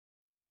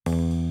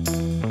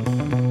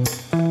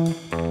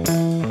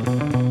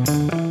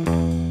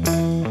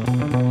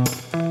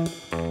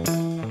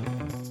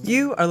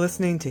You are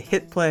listening to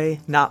Hit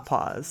Play, Not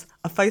Pause,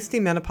 a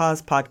feisty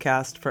menopause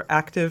podcast for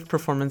active,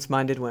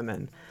 performance-minded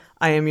women.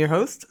 I am your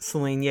host,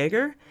 Celine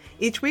Yeager.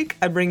 Each week,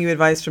 I bring you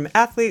advice from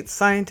athletes,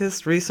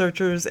 scientists,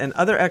 researchers, and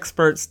other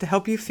experts to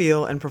help you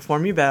feel and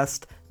perform your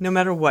best, no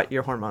matter what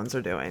your hormones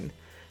are doing.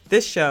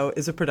 This show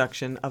is a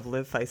production of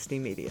Live Feisty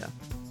Media.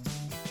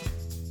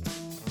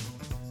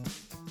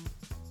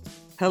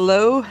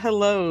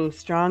 Hello,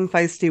 strong,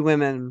 feisty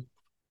women.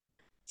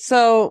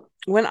 So,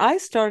 when I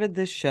started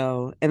this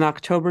show in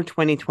October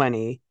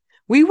 2020,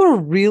 we were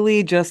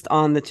really just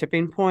on the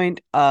tipping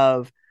point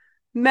of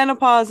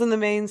menopause in the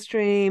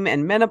mainstream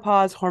and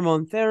menopause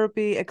hormone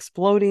therapy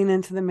exploding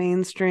into the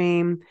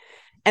mainstream.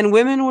 And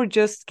women were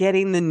just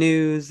getting the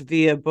news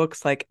via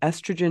books like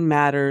Estrogen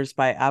Matters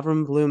by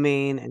Avram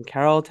Blooming and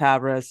Carol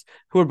Tavris,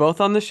 who were both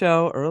on the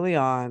show early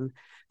on,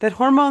 that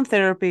hormone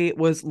therapy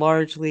was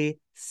largely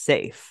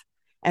safe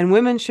and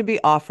women should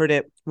be offered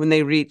it when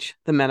they reach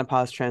the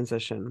menopause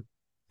transition.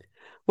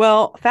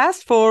 Well,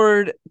 fast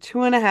forward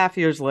 2.5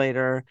 years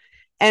later,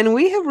 and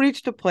we have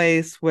reached a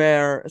place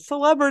where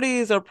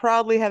celebrities are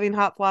proudly having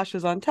hot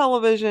flashes on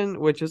television,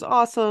 which is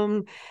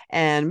awesome.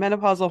 And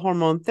menopausal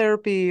hormone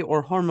therapy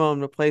or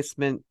hormone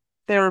replacement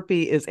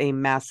therapy is a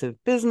massive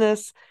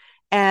business.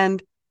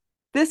 And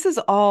this is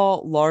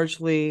all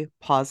largely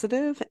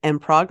positive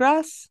and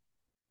progress.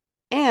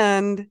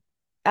 And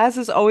as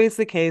is always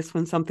the case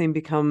when something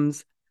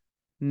becomes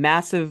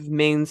massive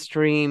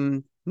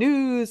mainstream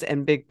news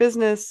and big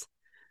business,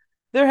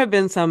 there have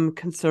been some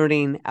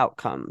concerning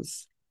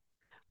outcomes.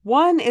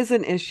 One is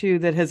an issue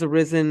that has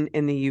arisen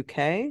in the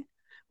UK,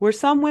 where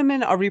some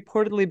women are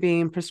reportedly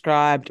being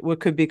prescribed what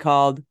could be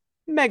called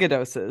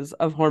megadoses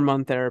of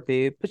hormone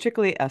therapy,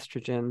 particularly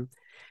estrogen.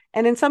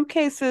 And in some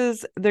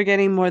cases, they're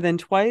getting more than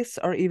twice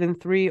or even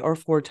 3 or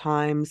 4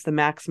 times the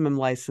maximum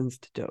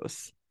licensed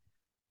dose.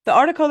 The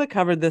article that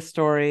covered this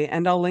story,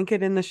 and I'll link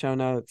it in the show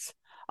notes,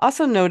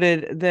 also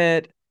noted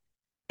that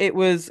it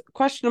was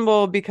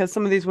questionable because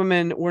some of these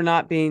women were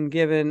not being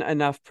given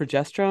enough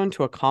progesterone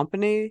to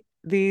accompany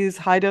these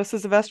high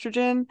doses of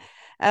estrogen,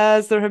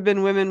 as there have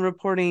been women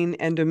reporting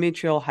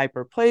endometrial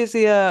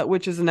hyperplasia,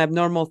 which is an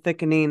abnormal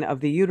thickening of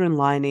the uterine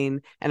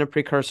lining and a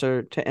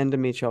precursor to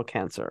endometrial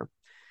cancer.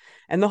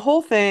 And the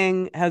whole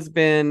thing has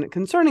been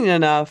concerning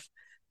enough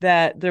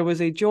that there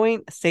was a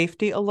joint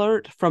safety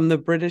alert from the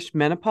British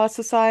Menopause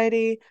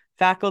Society,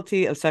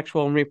 Faculty of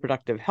Sexual and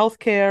Reproductive Health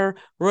Care,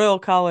 Royal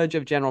College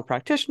of General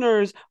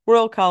Practitioners,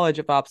 Royal College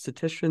of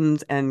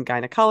Obstetricians and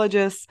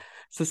Gynecologists,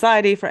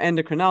 Society for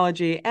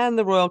Endocrinology, and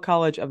the Royal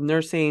College of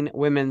Nursing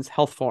Women's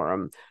Health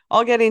Forum,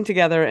 all getting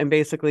together and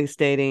basically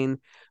stating,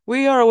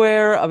 we are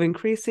aware of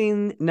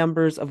increasing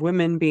numbers of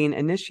women being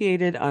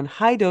initiated on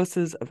high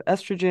doses of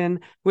estrogen,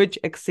 which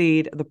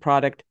exceed the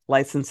product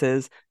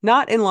licenses,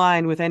 not in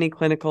line with any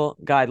clinical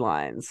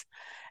guidelines.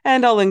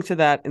 And I'll link to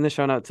that in the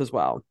show notes as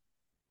well.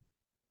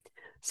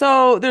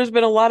 So there's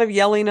been a lot of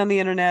yelling on the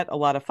internet, a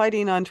lot of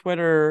fighting on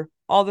Twitter,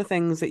 all the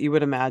things that you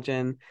would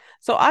imagine.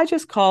 So I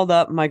just called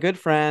up my good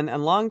friend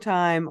and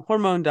longtime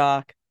hormone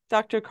doc,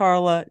 Dr.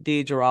 Carla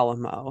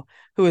DiGirolamo,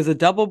 who is a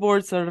double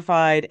board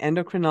certified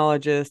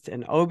endocrinologist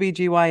and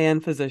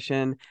OBGYN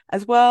physician,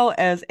 as well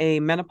as a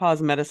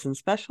menopause medicine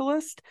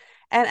specialist,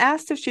 and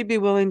asked if she'd be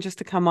willing just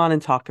to come on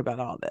and talk about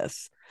all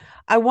this.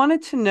 I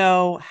wanted to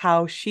know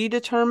how she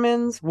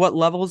determines what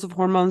levels of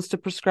hormones to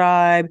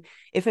prescribe,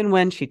 if and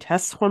when she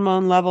tests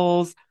hormone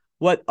levels,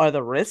 what are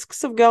the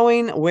risks of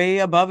going way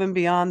above and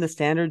beyond the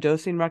standard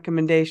dosing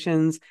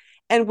recommendations,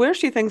 and where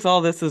she thinks all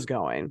this is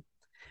going.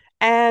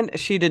 And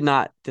she did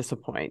not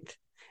disappoint.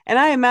 And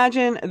I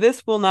imagine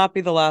this will not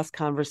be the last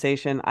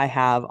conversation I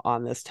have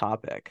on this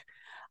topic.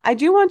 I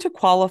do want to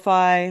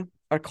qualify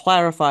or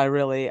clarify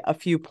really a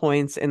few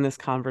points in this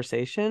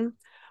conversation.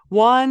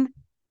 One,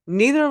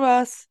 neither of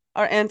us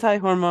are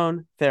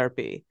anti-hormone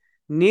therapy.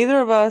 Neither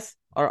of us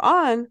are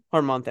on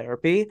hormone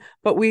therapy,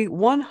 but we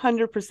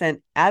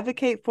 100%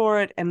 advocate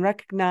for it and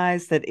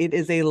recognize that it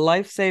is a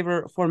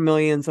lifesaver for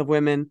millions of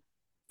women,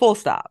 full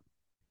stop.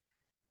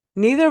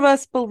 Neither of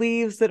us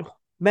believes that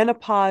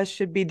menopause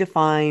should be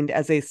defined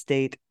as a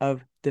state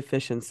of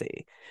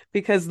deficiency,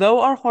 because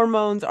though our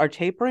hormones are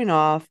tapering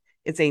off,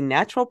 it's a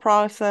natural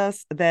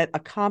process that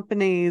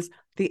accompanies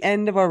the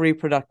end of our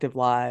reproductive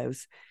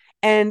lives.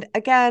 And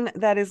again,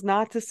 that is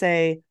not to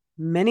say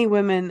many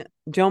women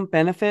don't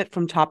benefit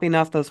from topping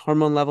off those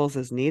hormone levels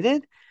as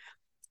needed.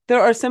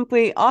 There are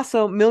simply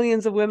also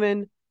millions of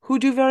women who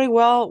do very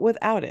well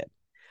without it.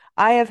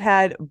 I have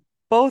had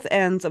both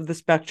ends of the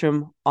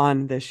spectrum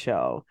on this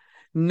show.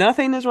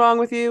 Nothing is wrong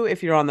with you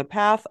if you're on the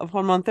path of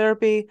hormone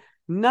therapy.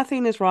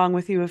 Nothing is wrong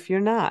with you if you're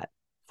not.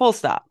 Full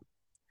stop.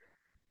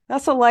 I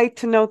also like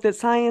to note that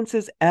science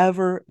is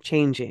ever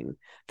changing.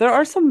 There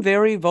are some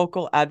very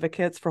vocal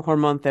advocates for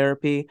hormone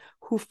therapy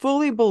who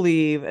fully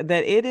believe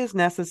that it is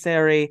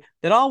necessary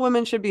that all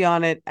women should be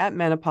on it at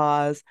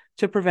menopause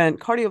to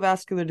prevent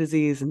cardiovascular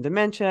disease and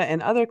dementia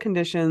and other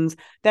conditions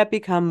that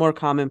become more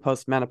common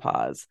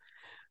post-menopause.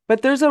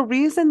 But there's a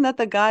reason that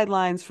the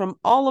guidelines from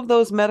all of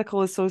those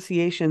medical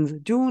associations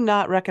do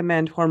not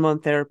recommend hormone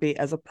therapy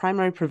as a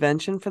primary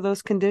prevention for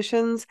those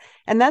conditions.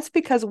 And that's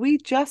because we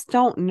just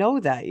don't know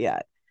that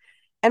yet.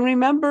 And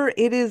remember,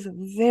 it is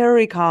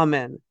very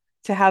common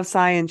to have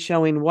science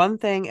showing one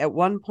thing at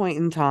one point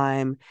in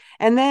time.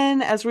 And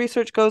then as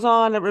research goes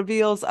on, it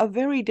reveals a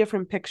very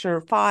different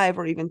picture 5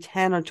 or even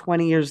 10 or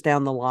 20 years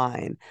down the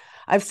line.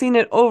 I've seen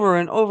it over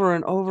and over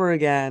and over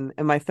again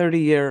in my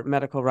 30-year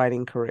medical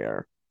writing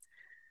career.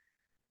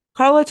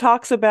 Carla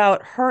talks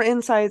about her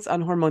insights on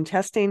hormone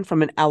testing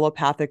from an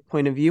allopathic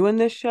point of view in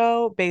this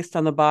show, based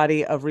on the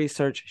body of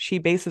research she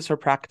bases her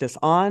practice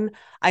on.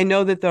 I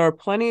know that there are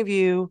plenty of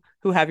you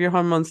who have your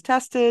hormones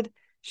tested.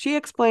 She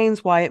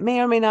explains why it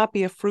may or may not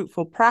be a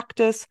fruitful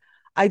practice.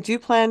 I do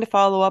plan to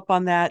follow up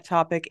on that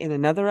topic in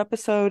another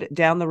episode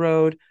down the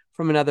road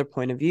from another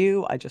point of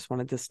view. I just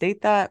wanted to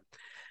state that.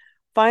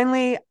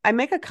 Finally, I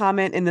make a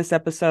comment in this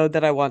episode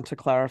that I want to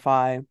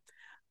clarify.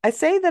 I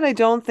say that I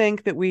don't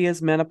think that we as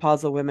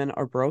menopausal women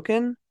are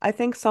broken. I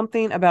think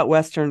something about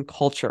Western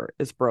culture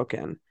is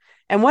broken.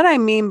 And what I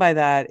mean by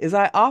that is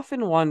I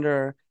often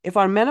wonder if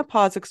our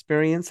menopause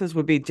experiences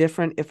would be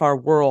different if our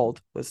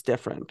world was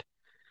different.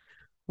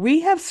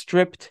 We have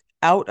stripped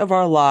out of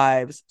our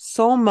lives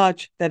so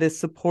much that is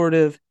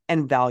supportive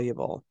and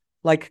valuable,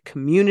 like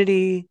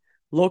community,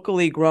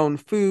 locally grown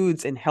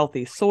foods and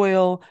healthy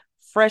soil,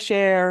 fresh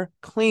air,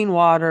 clean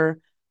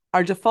water.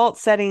 Our default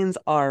settings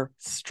are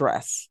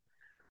stress.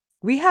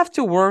 We have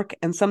to work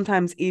and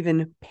sometimes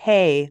even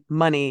pay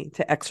money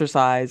to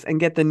exercise and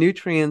get the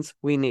nutrients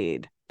we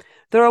need.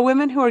 There are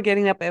women who are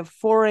getting up at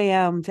 4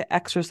 a.m. to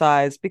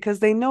exercise because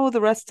they know the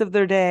rest of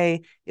their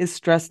day is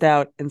stressed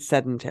out and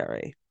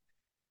sedentary.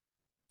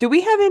 Do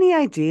we have any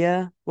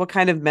idea what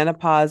kind of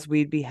menopause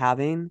we'd be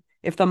having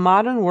if the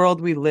modern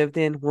world we lived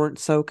in weren't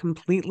so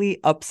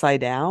completely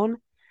upside down?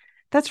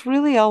 That's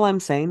really all I'm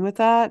saying with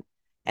that,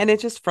 and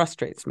it just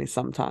frustrates me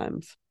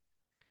sometimes.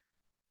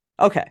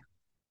 Okay.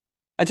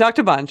 I talked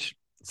a bunch,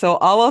 so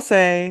all I'll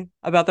say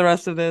about the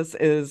rest of this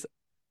is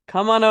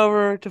come on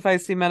over to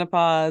Feisty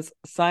Menopause,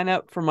 sign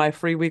up for my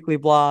free weekly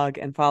blog,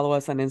 and follow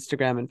us on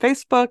Instagram and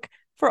Facebook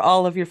for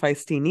all of your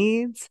feisty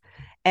needs.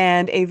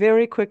 And a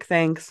very quick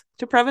thanks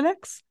to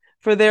Previnex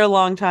for their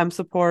longtime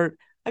support.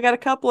 I got a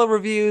couple of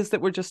reviews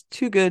that were just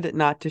too good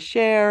not to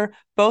share.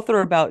 Both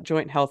are about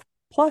Joint Health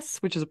Plus,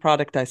 which is a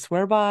product I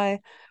swear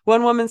by.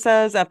 One woman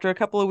says, after a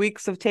couple of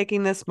weeks of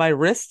taking this, my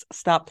wrists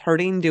stopped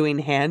hurting doing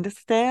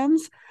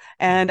handstands,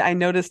 and I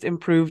noticed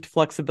improved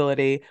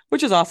flexibility,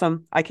 which is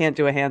awesome. I can't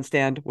do a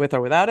handstand with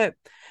or without it.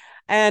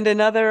 And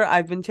another,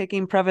 I've been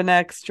taking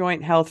Previnex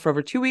Joint Health for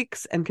over 2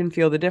 weeks and can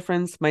feel the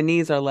difference. My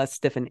knees are less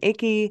stiff and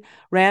achy.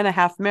 Ran a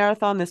half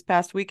marathon this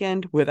past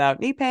weekend without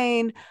knee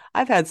pain.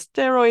 I've had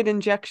steroid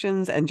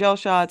injections and gel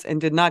shots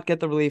and did not get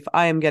the relief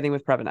I am getting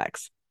with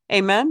Previnex.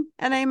 Amen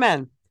and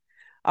amen.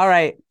 All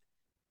right,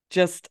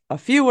 just a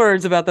few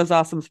words about those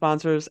awesome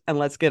sponsors, and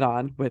let's get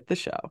on with the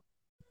show.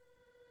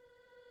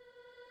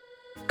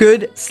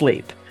 Good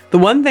sleep. The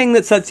one thing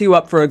that sets you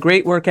up for a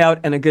great workout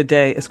and a good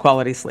day is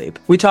quality sleep.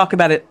 We talk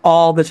about it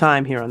all the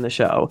time here on the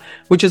show,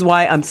 which is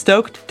why I'm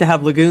stoked to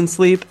have Lagoon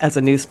Sleep as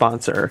a new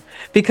sponsor.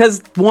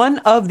 Because one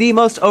of the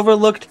most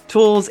overlooked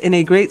tools in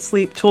a great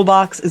sleep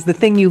toolbox is the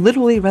thing you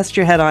literally rest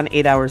your head on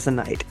 8 hours a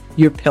night,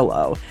 your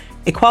pillow.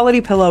 A quality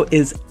pillow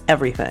is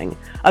everything.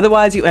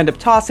 Otherwise, you end up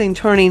tossing,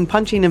 turning,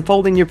 punching, and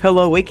folding your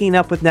pillow, waking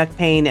up with neck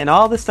pain, and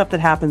all the stuff that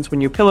happens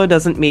when your pillow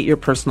doesn't meet your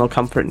personal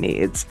comfort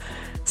needs.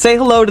 Say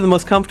hello to the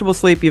most comfortable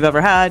sleep you've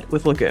ever had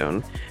with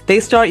Lagoon.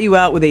 They start you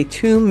out with a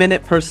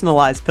 2-minute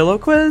personalized pillow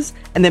quiz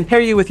and then pair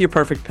you with your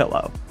perfect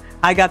pillow.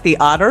 I got the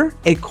Otter,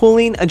 a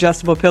cooling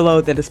adjustable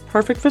pillow that is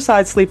perfect for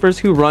side sleepers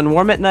who run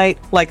warm at night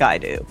like I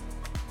do.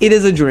 It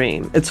is a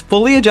dream. It's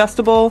fully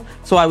adjustable,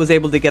 so I was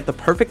able to get the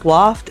perfect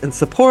loft and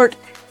support,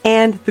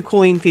 and the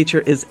cooling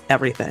feature is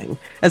everything.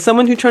 As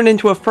someone who turned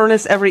into a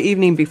furnace every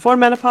evening before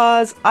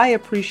menopause, I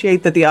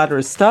appreciate that the Otter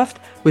is stuffed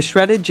with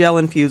shredded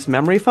gel-infused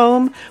memory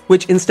foam,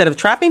 which instead of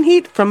trapping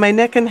heat from my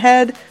neck and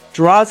head,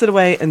 draws it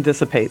away and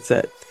dissipates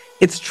it.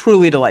 It's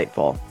truly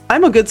delightful.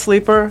 I'm a good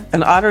sleeper,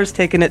 and Otter's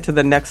taken it to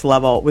the next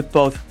level with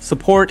both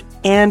support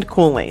and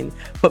cooling.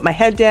 Put my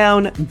head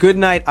down, good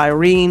night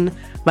Irene.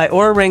 My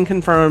Oura Ring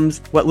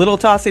confirms what little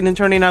tossing and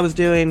turning I was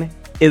doing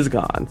is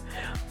gone.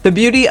 The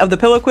beauty of the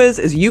pillow quiz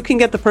is you can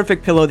get the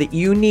perfect pillow that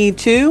you need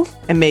to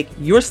and make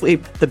your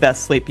sleep the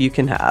best sleep you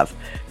can have.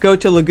 Go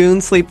to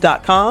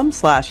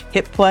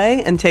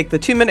lagoonsleep.com/hitplay and take the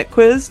 2-minute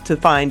quiz to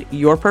find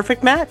your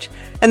perfect match,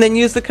 and then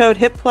use the code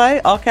HITPLAY,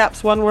 all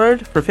caps one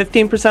word, for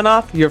 15%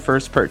 off your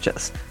first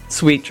purchase.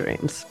 Sweet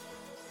dreams.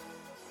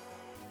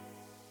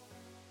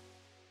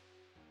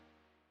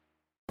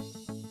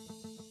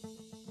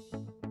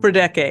 For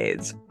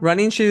decades,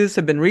 running shoes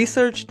have been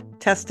researched,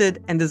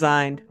 tested, and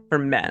designed for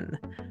men.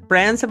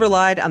 Brands have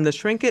relied on the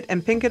shrink it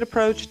and pink it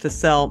approach to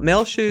sell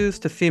male shoes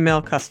to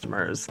female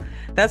customers.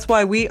 That's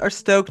why we are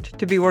stoked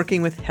to be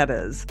working with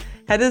Hebes.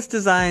 Hedis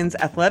designs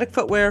athletic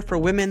footwear for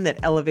women that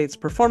elevates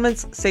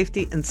performance,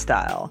 safety, and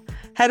style.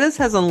 Hedis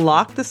has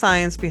unlocked the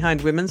science behind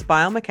women's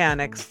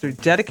biomechanics through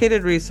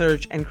dedicated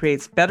research and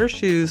creates better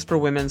shoes for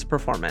women's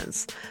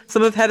performance.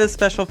 Some of Hedis'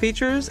 special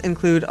features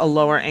include a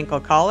lower ankle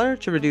collar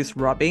to reduce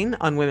rubbing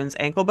on women's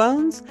ankle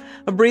bones,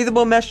 a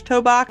breathable mesh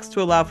toe box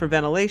to allow for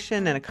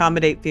ventilation and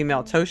accommodate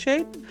female toe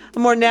shape, a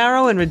more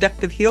narrow and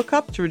reductive heel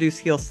cup to reduce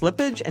heel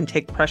slippage and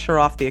take pressure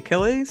off the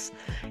Achilles,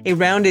 a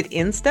rounded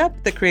instep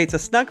that creates a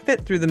snug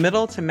fit through the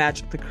middle to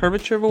match the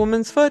curvature of a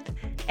woman's foot,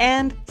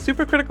 and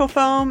supercritical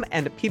foam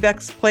and a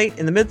Pebax plate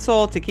in the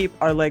midsole to keep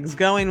our legs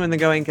going when the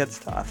going gets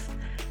tough.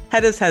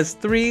 Hedis has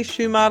 3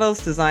 shoe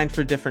models designed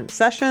for different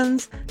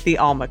sessions: the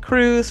Alma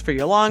Cruise for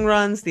your long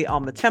runs, the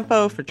Alma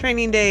Tempo for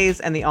training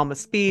days, and the Alma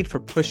Speed for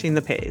pushing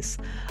the pace.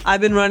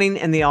 I've been running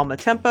in the Alma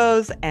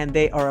Tempos, and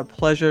they are a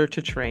pleasure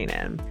to train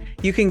in.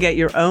 You can get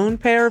your own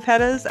pair of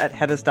Hedis at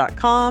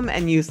hedis.com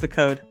and use the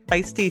code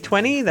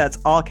Feisty20, that's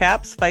all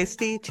caps,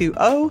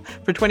 Feisty20,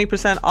 for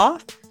 20%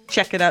 off.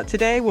 Check it out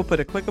today. We'll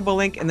put a clickable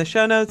link in the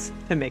show notes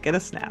to make it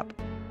a snap.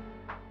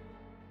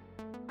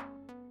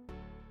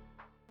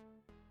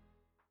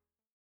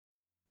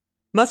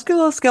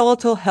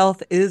 Musculoskeletal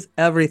health is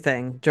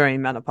everything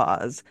during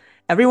menopause.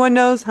 Everyone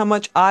knows how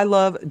much I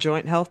love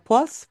Joint Health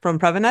Plus from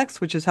Previnex,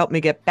 which has helped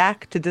me get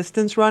back to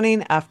distance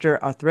running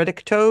after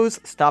arthritic toes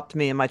stopped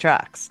me in my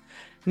tracks.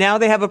 Now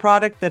they have a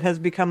product that has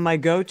become my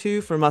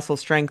go-to for muscle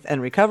strength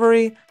and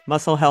recovery,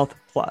 Muscle Health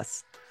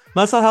Plus.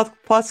 Muscle Health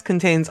Plus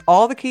contains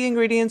all the key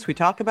ingredients we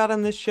talk about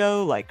on this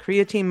show, like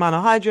creatine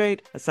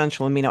monohydrate,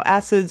 essential amino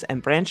acids,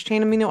 and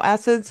branched-chain amino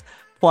acids,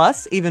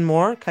 plus even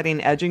more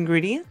cutting-edge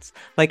ingredients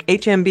like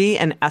HMB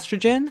and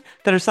estrogen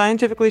that are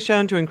scientifically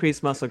shown to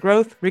increase muscle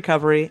growth,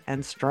 recovery,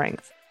 and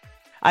strength.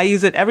 I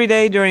use it every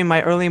day during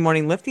my early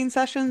morning lifting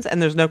sessions,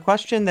 and there's no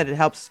question that it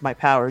helps my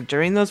power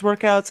during those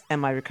workouts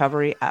and my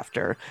recovery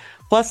after.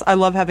 Plus, I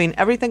love having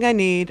everything I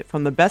need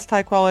from the best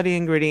high-quality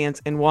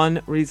ingredients in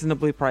one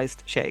reasonably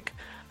priced shake.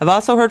 I've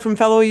also heard from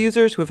fellow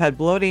users who have had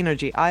bloating or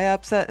GI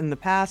upset in the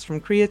past from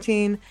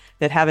creatine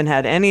that haven't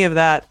had any of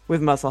that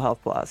with Muscle Health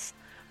Plus.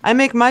 I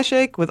make my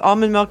shake with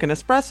almond milk and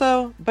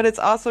espresso, but it's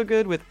also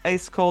good with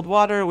ice cold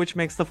water, which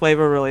makes the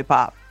flavor really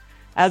pop.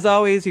 As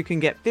always, you can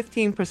get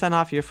 15%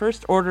 off your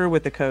first order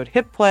with the code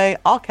HIPPLAY,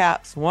 all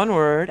caps, one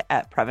word,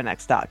 at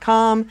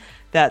Previnex.com.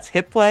 That's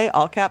HIPPLAY,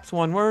 all caps,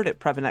 one word, at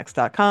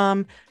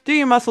Previnex.com. Do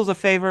your muscles a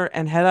favor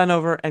and head on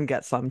over and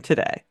get some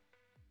today.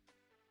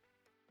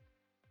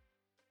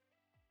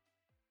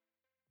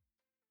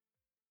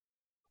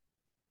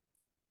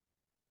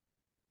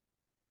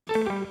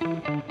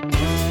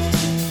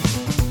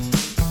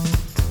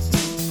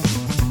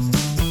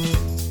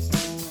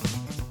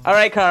 All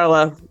right,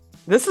 Carla,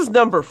 this is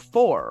number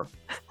 4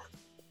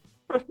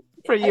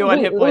 for you on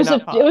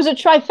HipPlay.com. It was a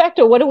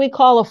trifecta. What do we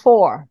call a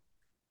 4?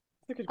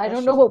 I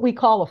don't know what we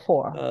call a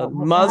 4.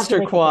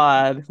 Monster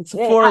Quad. It's a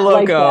 4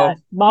 Loco. Like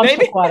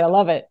Monster Quad. I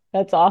love it.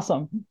 That's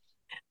awesome.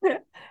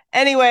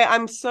 Anyway,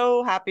 I'm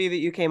so happy that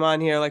you came on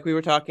here. Like we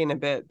were talking a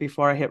bit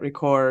before I hit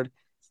record,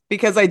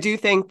 because I do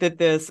think that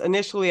this,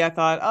 initially I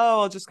thought,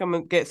 oh, I'll just come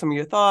and get some of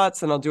your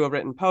thoughts and I'll do a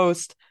written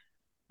post.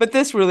 But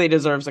this really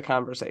deserves a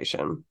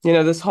conversation. You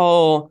know, this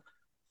whole,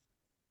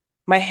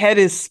 my head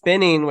is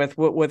spinning with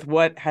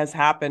what has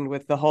happened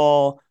with the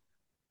whole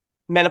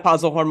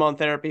menopausal hormone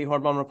therapy,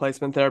 hormone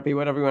replacement therapy,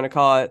 whatever you want to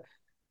call it,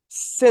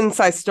 since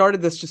I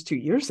started this just 2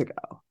 years ago.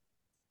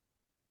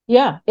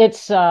 Yeah, it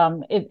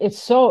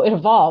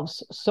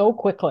evolves so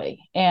quickly,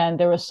 and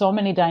there are so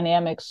many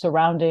dynamics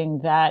surrounding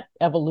that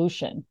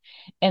evolution.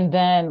 And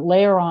then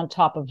layer on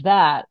top of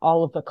that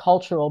all of the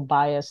cultural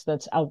bias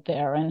that's out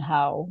there and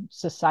how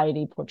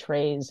society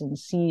portrays and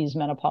sees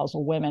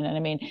menopausal women. And I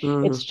mean,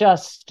 it's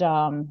just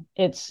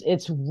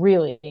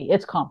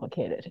it's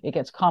complicated. It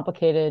gets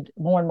complicated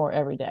more and more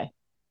every day.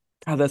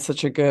 Oh, that's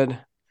such a good.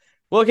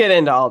 We'll get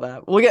into all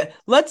that.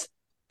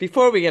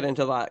 Before we get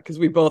into that, because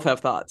we both have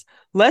thoughts,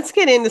 let's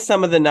get into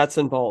some of the nuts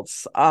and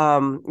bolts.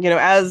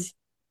 As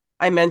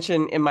I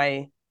mentioned in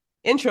my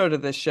intro to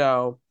this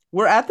show,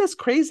 we're at this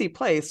crazy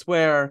place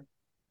where,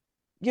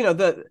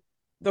 the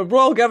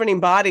royal governing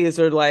bodies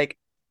are like,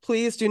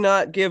 please do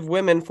not give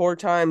women 4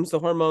 times the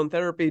hormone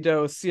therapy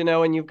dose,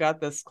 and you've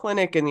got this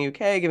clinic in the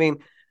UK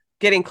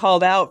getting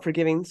called out for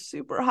giving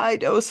super high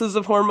doses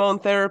of hormone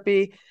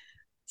therapy.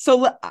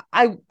 So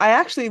I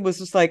actually was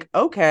just like,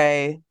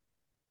 okay,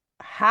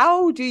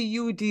 how do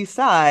you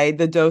decide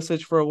the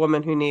dosage for a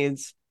woman who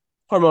needs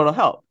hormonal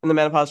help in the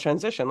menopause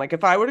transition? Like,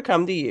 if I were to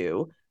come to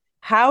you,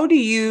 how do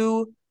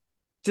you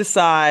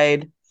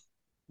decide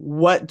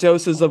what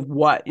doses of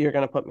what you're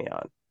going to put me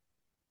on?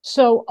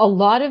 So a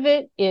lot of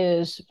it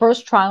is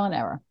first trial and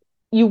error.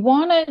 You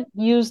want to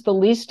use the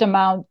least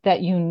amount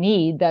that you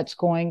need that's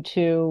going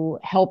to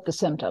help the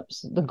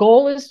symptoms. The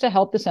goal is to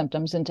help the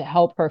symptoms and to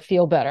help her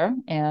feel better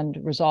and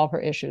resolve her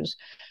issues.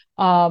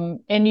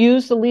 And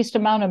use the least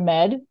amount of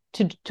med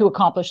to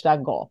accomplish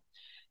that goal.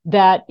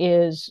 That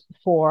is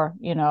for,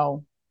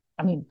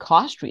 I mean,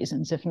 cost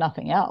reasons, if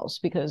nothing else,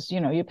 because,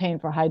 you're paying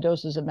for high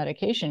doses of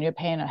medication, you're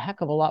paying a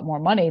heck of a lot more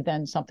money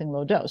than something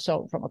low dose.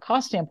 So from a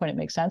cost standpoint, it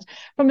makes sense.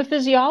 From a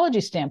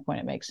physiology standpoint,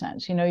 it makes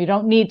sense. You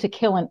don't need to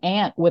kill an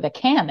ant with a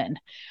cannon.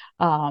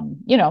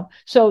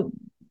 So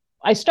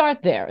I start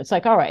there. It's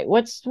like, all right,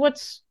 what's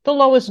the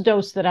lowest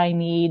dose that I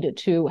need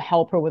to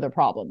help her with her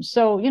problems?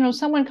 So,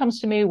 someone comes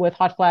to me with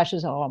hot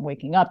flashes. Oh, I'm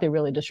waking up. They're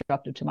really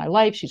disruptive to my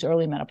life. She's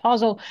early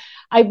menopausal.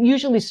 I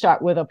usually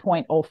start with a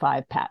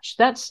 0.05 patch.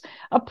 That's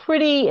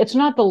it's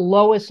not the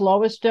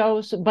lowest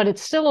dose, but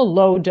it's still a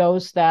low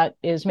dose that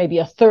is maybe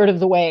a third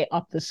of the way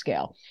up the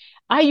scale.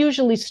 I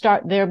usually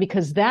start there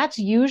because that's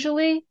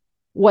usually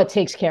what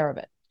takes care of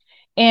it.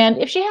 And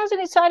if she has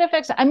any side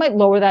effects, I might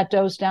lower that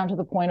dose down to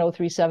the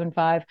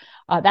 0.0375.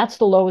 That's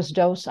the lowest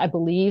dose, I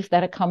believe,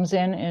 that it comes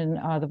in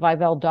the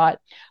Vivell dot.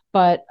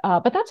 But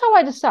that's how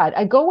I decide.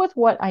 I go with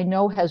what I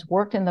know has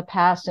worked in the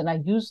past, and I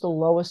use the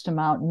lowest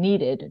amount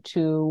needed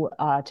to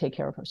take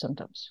care of her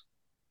symptoms.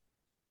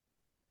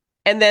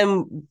 And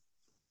then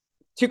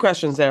two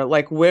questions there.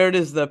 Like, where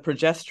does the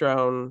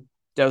progesterone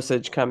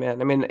dosage come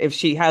in? I mean, if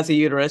she has a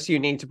uterus, you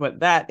need to put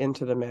that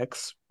into the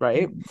mix,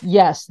 right?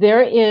 Yes,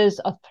 there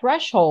is a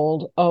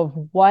threshold of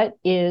what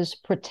is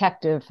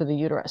protective for the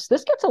uterus.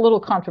 This gets a little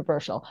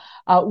controversial.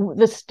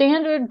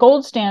 The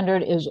gold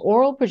standard is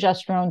oral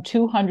progesterone,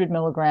 200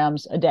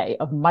 milligrams a day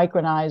of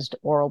micronized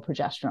oral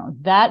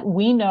progesterone. That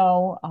we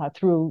know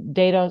through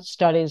data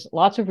studies,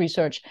 lots of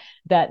research,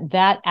 that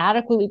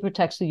adequately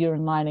protects the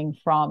uterine lining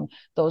from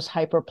those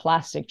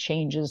hyperplastic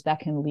changes that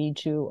can lead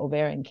to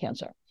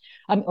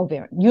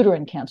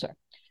uterine cancer.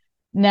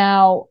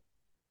 Now,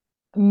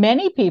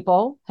 many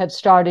people have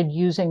started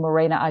using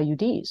Mirena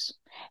IUDs,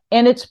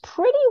 and it's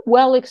pretty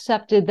well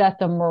accepted that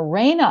the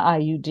Mirena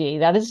IUD,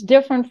 that is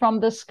different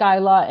from the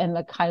Skyla and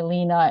the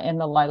Kylena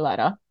and the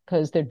Liletta,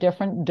 because they're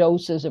different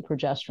doses of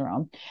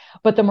progesterone.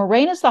 But the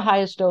Mirena is the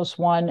highest dose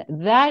one.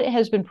 That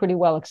has been pretty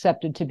well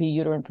accepted to be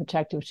uterine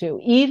protective too.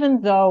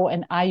 Even though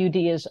an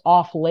IUD is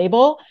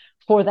off-label,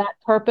 for that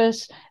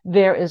purpose,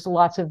 there is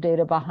lots of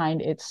data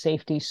behind its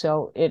safety,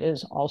 so it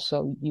is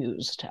also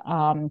used.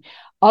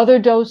 Other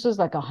doses,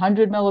 like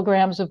 100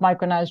 milligrams of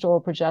micronized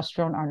oral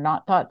progesterone, are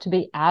not thought to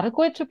be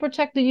adequate to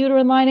protect the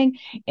uterine lining,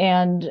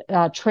 and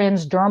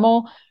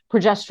transdermal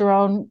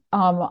progesterone,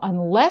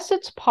 unless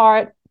it's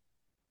part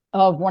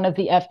of one of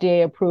the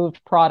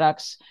FDA-approved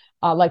products,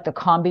 like the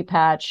Combi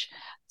patch,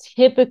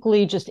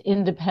 typically just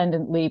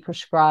independently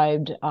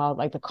prescribed,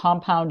 like the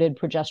compounded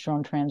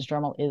progesterone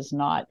transdermal is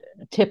not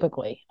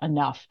typically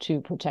enough to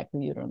protect the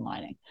uterine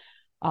lining.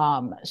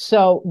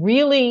 So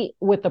really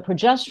with the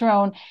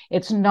progesterone,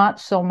 it's not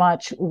so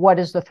much what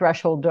is the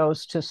threshold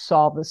dose to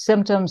solve the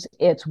symptoms,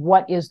 it's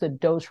what is the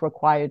dose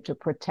required to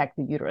protect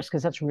the uterus,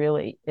 because that's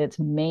really its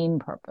main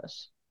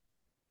purpose.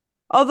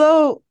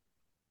 Although,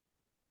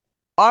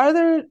 are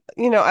there,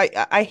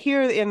 I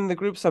hear in the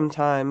group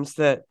sometimes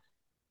that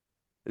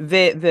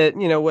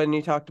when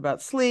you talked about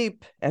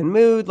sleep and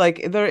mood,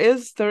 like there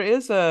is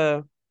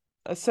a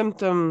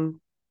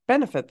symptom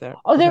benefit there.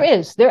 Oh, there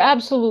is. There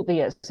absolutely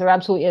is. There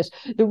absolutely is.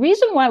 The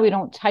reason why we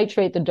don't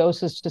titrate the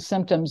doses to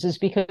symptoms is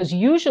because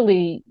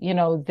usually,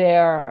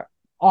 they're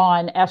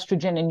on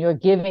estrogen and you're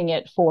giving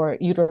it for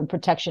uterine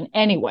protection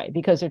anyway,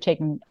 because they're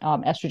taking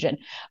estrogen.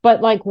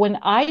 But like when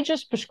I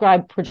just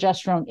prescribe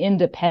progesterone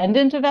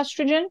independent of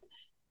estrogen,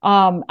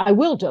 I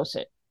will dose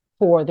it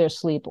for their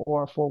sleep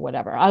or for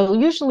whatever. I'll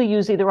usually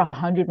use either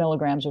 100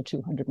 milligrams or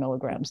 200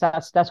 milligrams.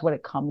 That's what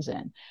it comes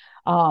in.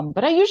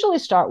 But I usually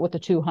start with the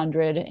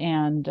 200,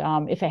 and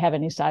if I have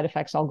any side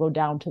effects, I'll go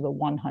down to the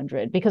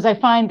 100, because I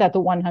find that the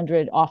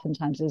 100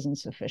 oftentimes isn't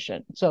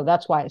sufficient. So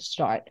that's why I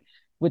start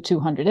with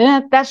 200,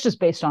 and that's just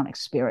based on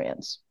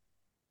experience.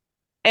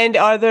 And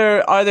are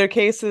there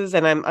cases,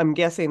 and I'm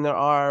guessing there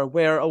are,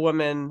 where a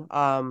woman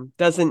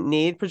doesn't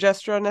need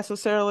progesterone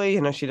necessarily?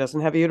 She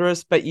doesn't have a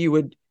uterus, but you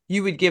would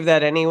give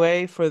that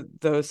anyway for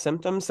those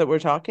symptoms that we're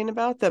talking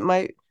about that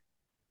might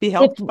be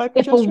helped by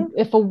progesterone?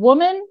 If a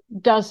woman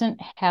doesn't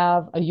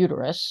have a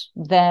uterus,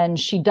 then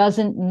she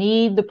doesn't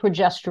need the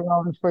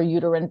progesterone for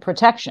uterine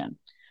protection.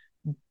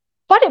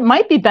 But it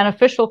might be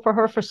beneficial for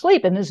her for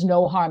sleep, and there's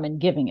no harm in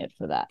giving it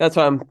for that. That's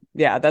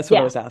what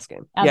I was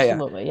asking.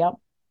 Absolutely, yeah.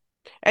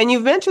 And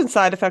you've mentioned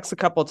side effects a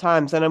couple of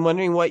times, and I'm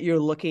wondering what you're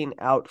looking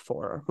out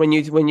for when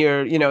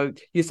you're,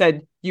 you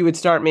said you would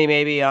start me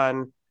maybe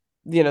on,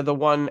 the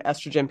one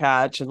estrogen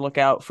patch and look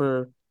out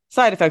for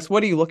side effects.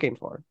 What are you looking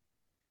for?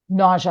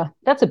 Nausea.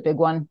 That's a big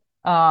one.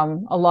 A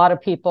lot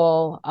of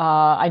people,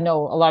 I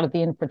know a lot of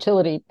the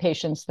infertility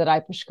patients that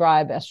I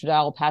prescribe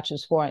estradiol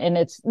patches for, and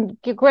it's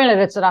granted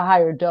it's at a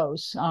higher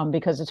dose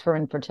because it's for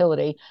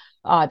infertility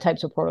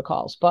types of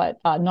protocols, but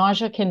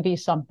nausea can be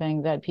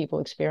something that people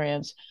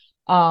experience.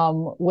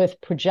 With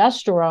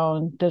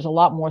progesterone, there's a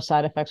lot more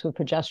side effects with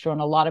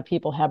progesterone. A lot of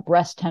people have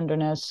breast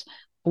tenderness,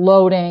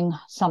 bloating,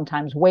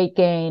 sometimes weight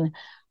gain.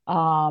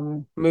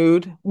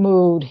 Mood.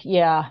 Mood,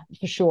 yeah,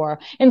 for sure.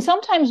 And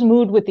sometimes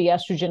mood with the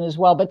estrogen as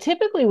well. But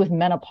typically with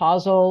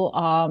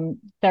menopausal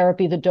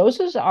therapy, the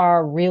doses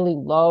are really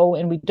low,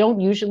 and we don't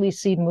usually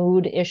see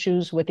mood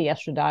issues with the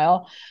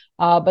estradiol.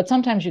 But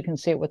sometimes you can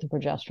see it with the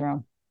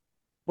progesterone.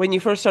 When you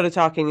first started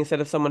talking, you said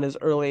if someone is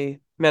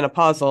early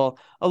menopausal,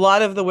 a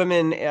lot of the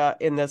women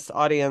in this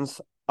audience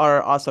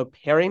are also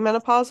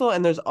perimenopausal.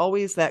 And there's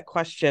always that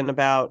question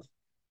about,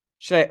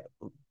 should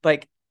I,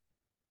 like,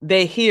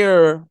 they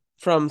hear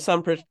from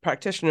some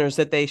practitioners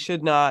that they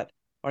should not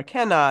or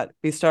cannot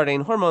be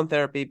starting hormone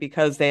therapy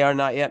because they are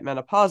not yet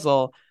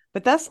menopausal,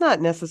 but that's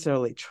not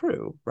necessarily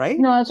true, right?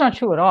 No, that's not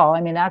true at all.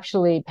 I mean,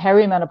 actually,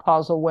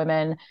 perimenopausal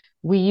women,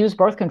 we use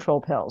birth control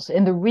pills.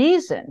 And the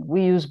reason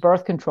we use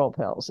birth control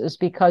pills is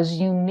because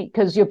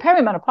you're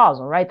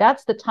perimenopausal, right?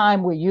 That's the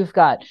time where you've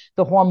got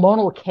the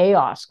hormonal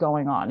chaos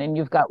going on and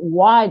you've got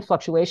wide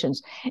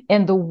fluctuations.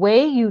 And the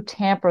way you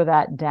tamper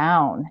that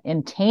down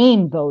and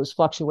tame those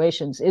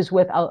fluctuations is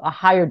with a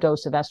higher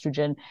dose of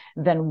estrogen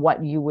than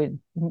what you would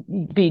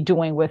be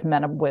doing with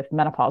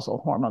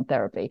menopausal hormone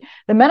therapy.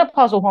 The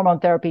menopausal hormone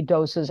therapy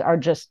doses are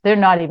just, they're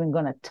not even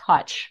going to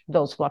touch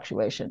those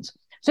fluctuations.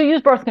 So use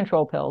birth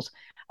control pills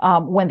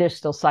when they're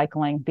still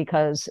cycling,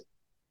 because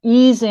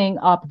easing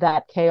up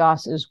that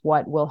chaos is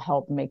what will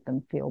help make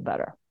them feel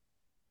better.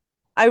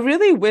 I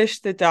really wish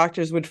that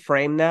doctors would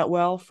frame that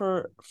well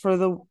for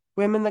the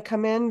women that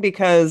come in,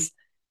 because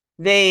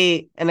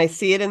and I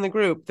see it in the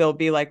group, they'll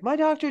be like, my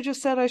doctor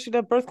just said I should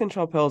have birth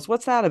control pills.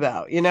 What's that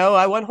about?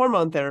 I want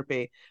hormone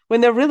therapy,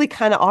 when they really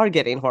kind of are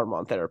getting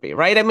hormone therapy,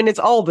 right? I mean, it's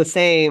all the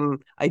same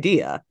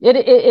idea. It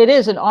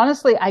is. And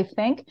honestly, I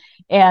think,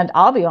 and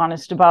I'll be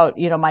honest about,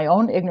 my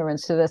own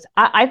ignorance to this,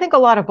 I think a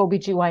lot of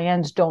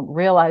OBGYNs don't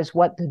realize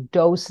what the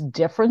dose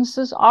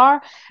differences are,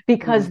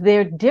 because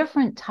they're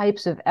different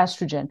types of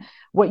estrogen.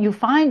 What you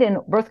find in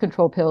birth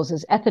control pills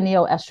is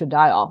ethinyl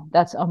estradiol.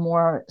 That's a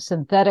more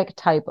synthetic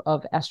type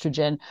of estrogen.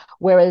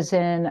 Whereas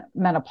in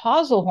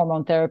menopausal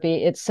hormone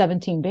therapy, it's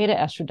 17 beta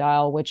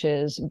estradiol, which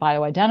is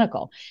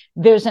bioidentical.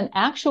 There's an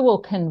actual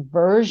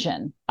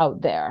conversion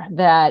out there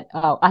that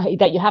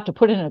that you have to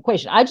put in an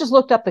equation. I just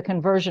looked up the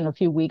conversion a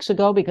few weeks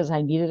ago because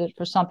I needed it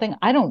for something.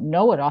 I don't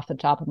know it off the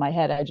top of my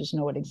head. I just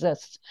know it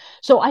exists.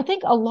 So I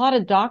think a lot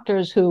of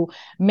doctors who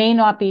may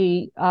not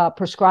be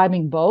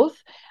prescribing both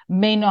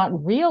may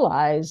not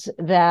realize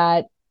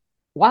that,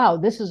 wow,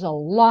 this is a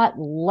lot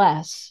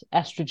less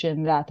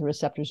estrogen that the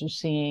receptors are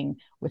seeing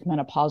with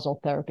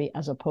menopausal therapy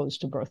as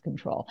opposed to birth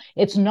control.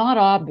 It's not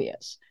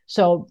obvious.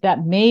 So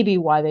that may be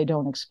why they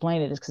don't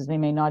explain it, is because they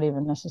may not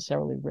even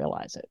necessarily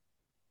realize it.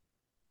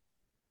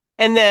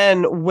 And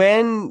then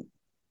when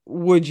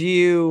would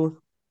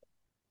you,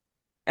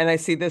 and I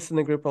see this in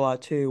the group a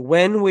lot too,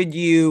 when would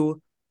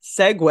you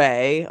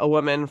segue a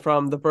woman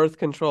from the birth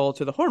control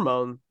to the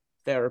hormone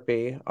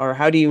therapy? Or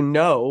how do you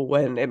know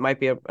when it might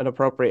be an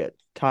appropriate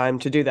time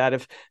to do that?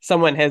 If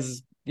someone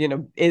is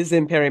in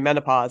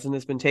perimenopause and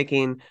has been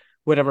taking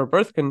whatever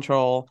birth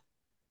control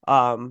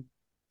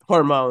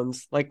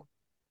hormones, like,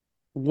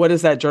 what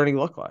does that journey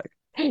look like?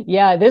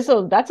 Yeah,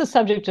 that's a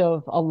subject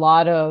of a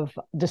lot of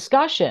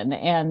discussion,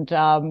 and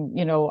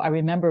I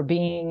remember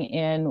being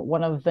in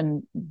one of the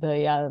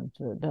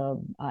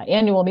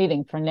annual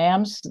meeting for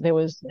NAMS. There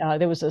was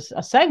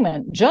a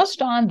segment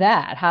just on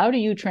that. How do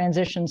you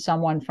transition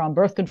someone from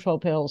birth control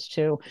pills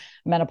to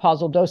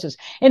menopausal doses?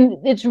 And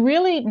it's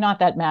really not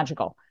that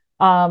magical.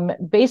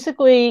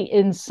 Basically,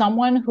 in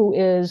someone who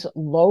is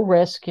low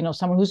risk,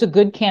 someone who's a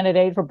good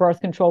candidate for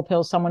birth control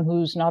pills, someone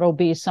who's not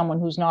obese,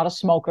 someone who's not a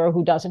smoker,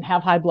 who doesn't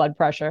have high blood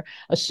pressure,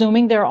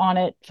 assuming they're on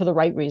it for the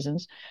right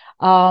reasons,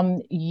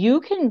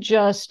 you can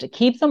just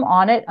keep them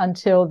on it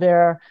until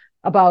they're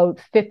about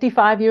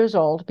 55 years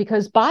old,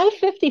 because by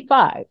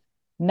 55,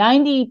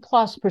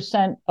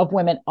 90+% of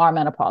women are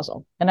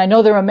menopausal. And I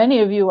know there are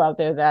many of you out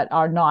there that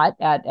are not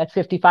at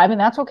 55,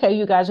 and that's okay.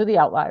 You guys are the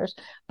outliers,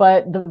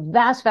 but the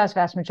vast, vast,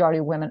 vast majority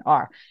of women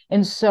are.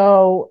 And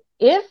so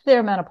if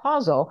they're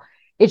menopausal,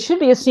 it should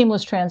be a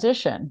seamless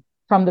transition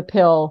from the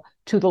pill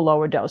to the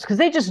lower dose, because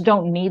they just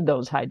don't need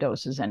those high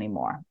doses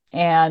anymore.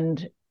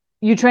 And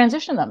you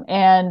transition them.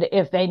 And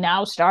if they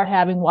now start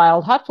having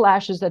wild hot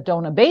flashes that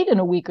don't abate in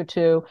a week or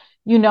two,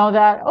 you know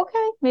that,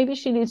 okay, maybe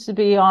she needs to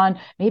be on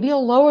maybe a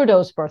lower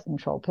dose birth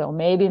control pill.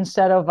 Maybe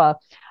instead of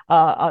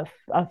a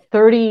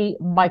 30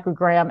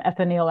 microgram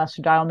ethinyl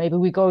estradiol, maybe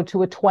we go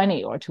to a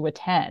 20 or to a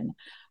 10.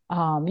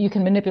 You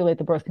can manipulate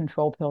the birth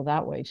control pill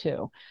that way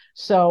too.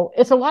 So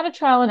it's a lot of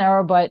trial and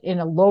error, but in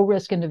a low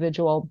risk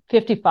individual,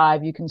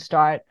 55, you can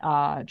start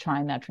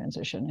trying that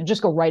transition and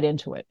just go right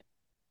into it.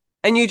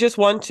 And you just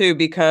want to,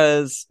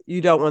 because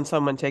you don't want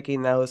someone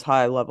taking those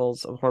high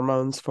levels of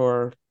hormones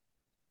for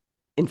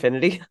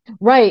infinity.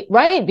 Right,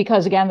 right.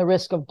 Because again, the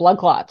risk of blood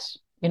clots,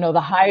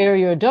 the higher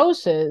your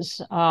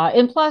doses,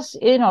 and plus,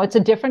 it's a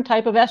different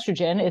type of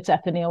estrogen. It's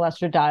ethinyl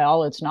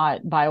estradiol. It's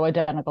not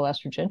bioidentical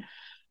estrogen.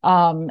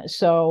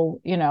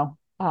 So,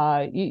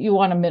 you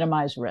want to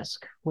minimize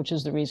risk, which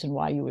is the reason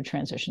why you would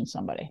transition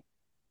somebody.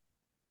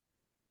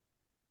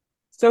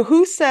 So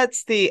who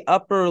sets the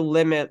upper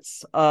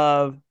limits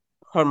of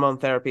hormone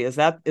therapy? Is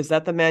that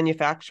the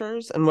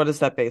manufacturers, and what is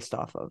that based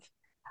off of?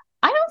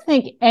 I don't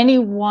think any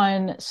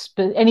one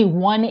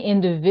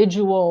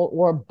individual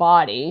or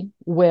body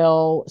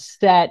will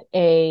set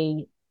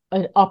an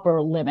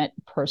upper limit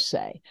per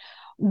se.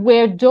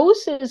 Where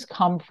doses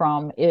come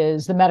from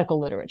is the medical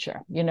literature.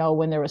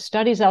 When there are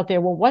studies out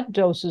there, well, what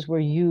doses were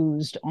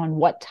used on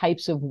what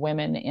types of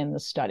women in the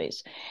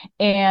studies?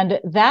 And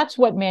that's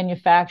what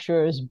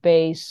manufacturers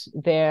base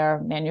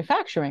their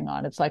manufacturing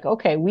on. It's like,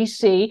 okay, we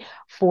see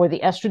for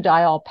the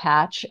estradiol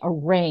patch a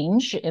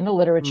range in the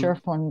literature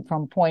Mm.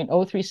 from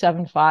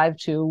 0.0375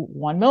 to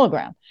 1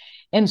 milligram.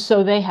 And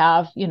so they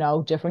have,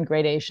 different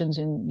gradations,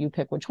 and you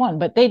pick which one.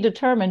 But they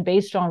determine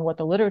based on what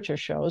the literature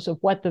shows of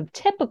what the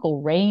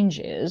typical range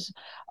is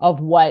of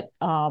what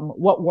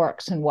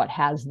works and what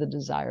has the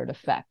desired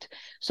effect.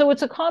 So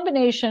it's a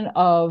combination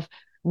of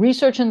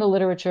research in the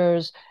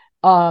literatures,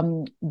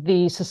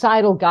 the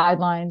societal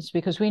guidelines,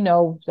 because we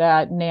know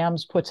that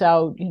NAMS puts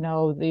out,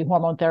 the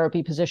hormone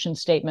therapy position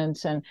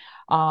statements, and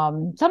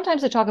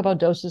sometimes they talk about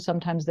doses,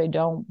 sometimes they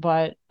don't,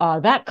 but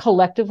that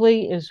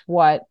collectively is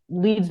what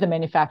leads the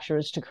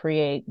manufacturers to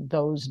create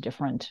those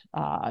different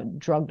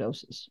drug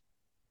doses.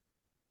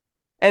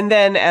 And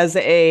then as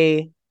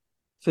a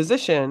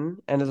physician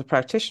and as a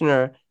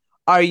practitioner,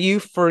 are you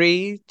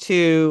free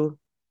to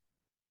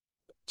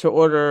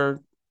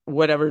order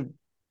whatever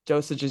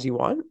dosages you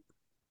want?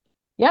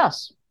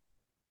 Yes,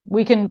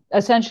 we can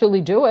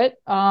essentially do it.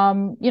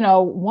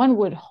 One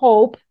would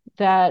hope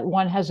that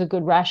one has a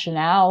good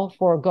rationale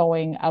for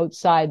going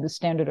outside the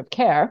standard of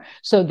care.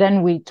 So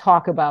then we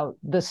talk about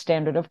the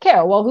standard of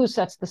care. Well, who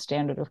sets the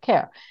standard of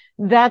care?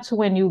 That's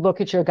when you look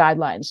at your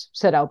guidelines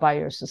set out by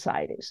your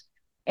societies.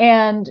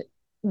 And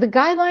the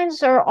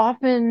guidelines are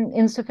often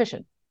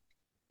insufficient.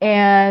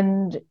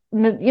 And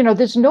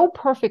there's no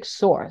perfect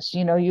source.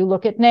 You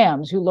look at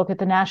NAMS, you look at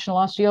the National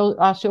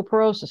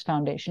Osteoporosis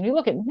Foundation, you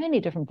look at many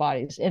different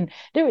bodies, and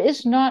there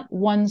is not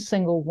one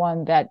single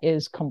one that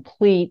is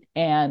complete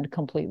and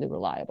completely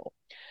reliable.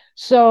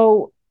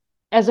 So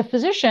as a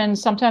physician,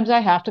 sometimes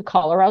I have to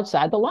color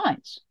outside the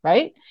lines,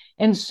 right?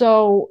 And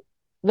so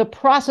the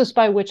process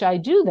by which I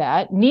do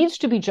that needs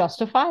to be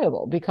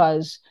justifiable,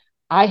 because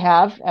I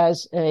have,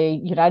 as a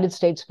United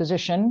States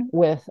physician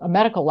with a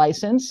medical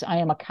license, I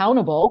am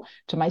accountable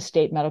to my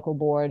state medical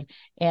board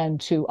and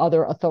to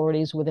other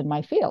authorities within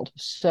my field.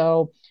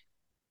 So,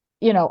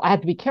 I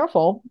have to be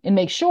careful and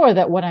make sure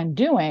that what I'm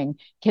doing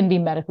can be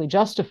medically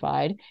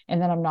justified,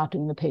 and that I'm not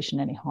doing the patient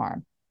any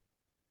harm.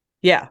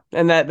 Yeah,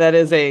 and that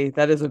is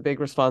a big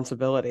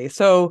responsibility.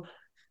 So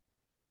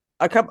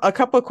a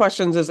couple of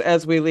questions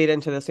as we lead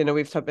into this.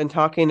 We've been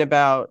talking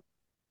about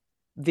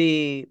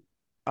the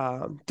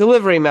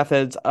delivery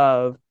methods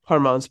of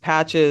hormones,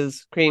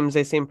 patches, creams.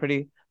 They seem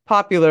pretty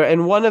popular,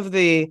 and one of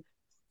the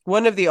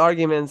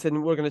arguments,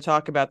 and we're going to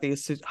talk about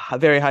these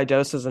very high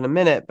doses in a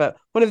minute, but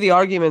one of the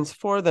arguments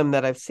for them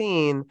that I've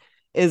seen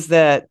is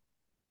that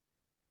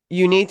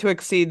you need to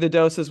exceed the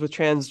doses with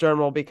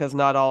transdermal because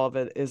not all of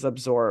it is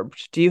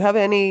absorbed. Do you have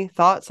any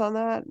thoughts on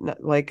that?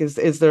 Like,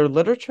 is there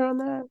literature on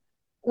that?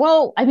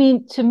 Well, I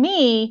mean, to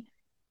me,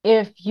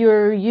 if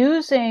you're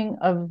using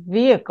a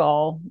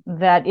vehicle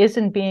that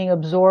isn't being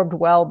absorbed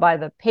well by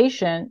the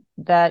patient,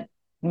 that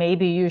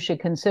maybe you should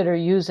consider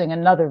using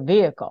another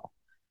vehicle,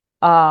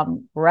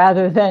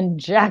 rather than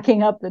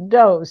jacking up the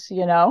dose.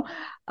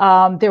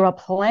 There are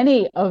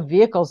plenty of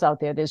vehicles out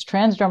there. There's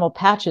transdermal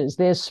patches,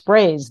 there's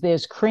sprays,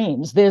 there's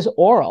creams, there's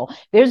oral,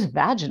 there's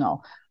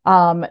vaginal.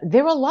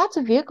 There are lots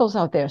of vehicles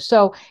out there.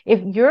 So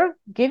if you're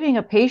giving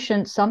a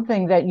patient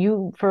something that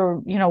for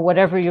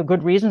whatever your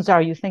good reasons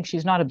are, you think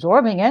she's not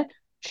absorbing it,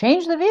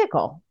 change the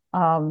vehicle.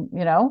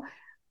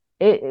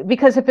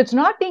 Because if it's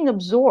not being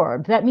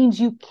absorbed, that means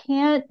you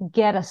can't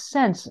get a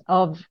sense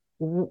of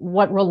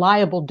what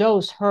reliable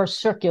dose her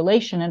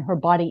circulation and her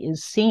body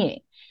is seeing.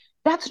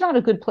 That's not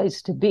a good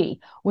place to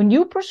be. When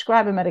you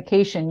prescribe a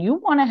medication, you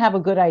want to have a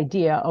good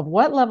idea of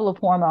what level of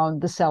hormone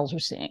the cells are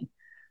seeing,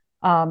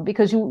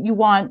 because you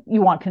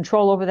want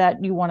control over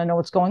that. You want to know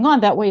what's going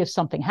on. That way, if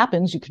something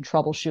happens, you can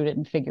troubleshoot it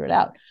and figure it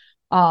out.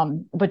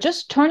 But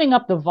just turning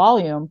up the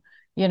volume,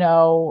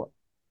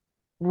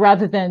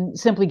 rather than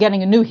simply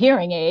getting a new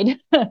hearing aid,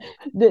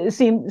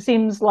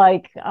 seems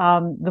like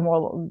the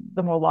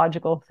more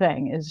logical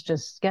thing is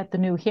just get the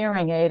new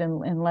hearing aid,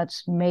 and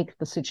let's make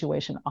the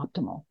situation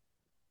optimal.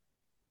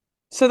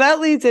 So that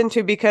leads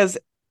into, because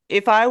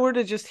if I were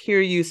to just hear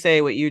you say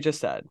what you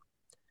just said,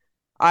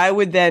 I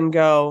would then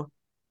go,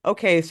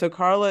 okay, so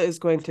Carla is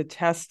going to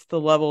test the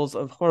levels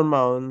of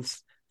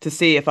hormones to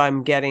see if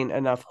I'm getting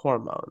enough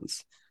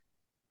hormones.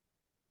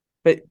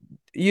 But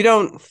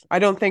I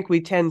don't think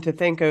we tend to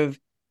think of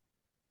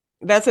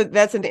that's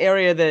an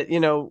area that,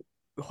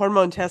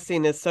 hormone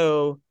testing is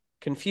so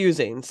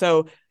confusing.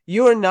 So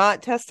you are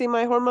not testing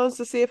my hormones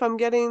to see if I'm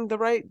getting the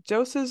right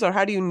doses, or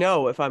how do you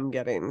know if I'm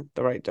getting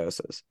the right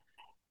doses?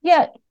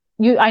 Yeah,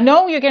 I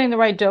know you're getting the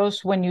right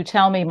dose when you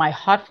tell me my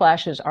hot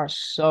flashes are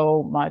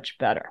so much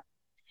better.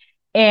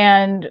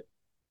 And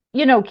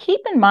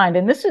Keep in mind,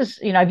 and this is,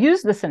 I've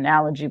used this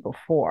analogy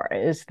before,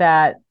 is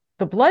that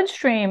the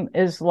bloodstream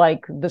is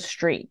like the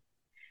street.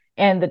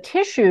 And the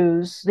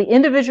tissues, the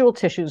individual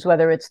tissues,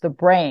 whether it's the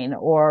brain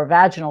or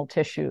vaginal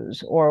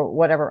tissues or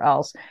whatever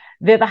else,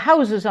 they're the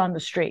houses on the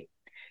street.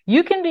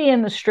 You can be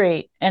in the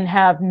street and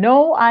have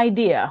no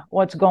idea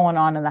what's going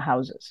on in the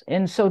houses.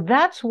 And so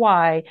that's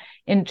why,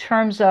 in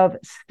terms of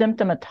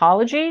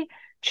symptomatology,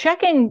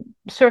 checking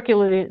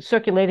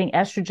circulating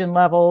estrogen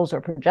levels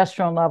or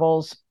progesterone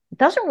levels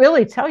doesn't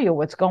really tell you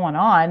what's going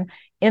on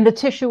in the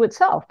tissue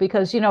itself,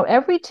 because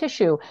every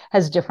tissue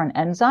has different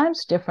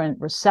enzymes, different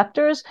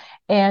receptors,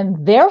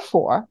 and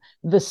therefore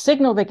the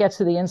signal that gets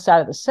to the inside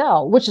of the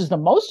cell, which is the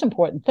most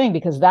important thing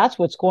because that's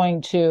what's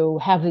going to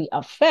have the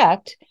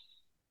effect,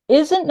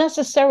 isn't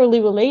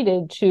necessarily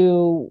related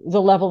to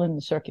the level in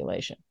the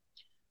circulation.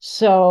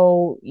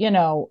 So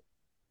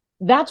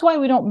that's why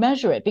we don't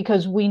measure it,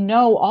 because we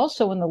know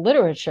also in the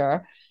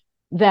literature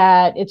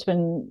that it's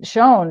been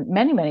shown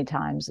many, many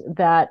times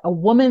that a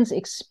woman's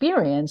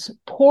experience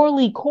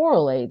poorly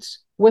correlates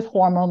with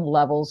hormone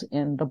levels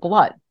in the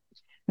blood.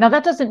 Now,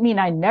 that doesn't mean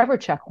I never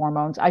check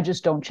hormones. I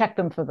just don't check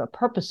them for the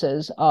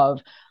purposes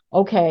of,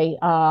 okay,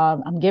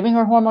 I'm giving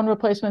her hormone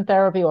replacement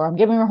therapy, or I'm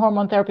giving her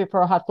hormone therapy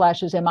for her hot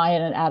flashes. Am I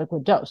at an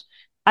adequate dose?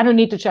 I don't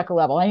need to check a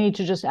level. I need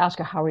to just ask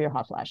her, how are your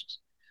hot flashes?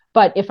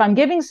 But if I'm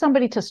giving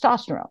somebody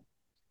testosterone,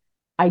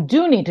 I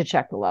do need to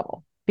check the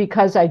level,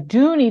 because I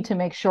do need to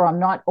make sure I'm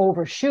not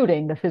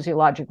overshooting the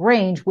physiologic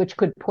range, which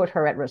could put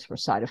her at risk for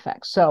side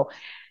effects. So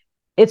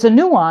it's a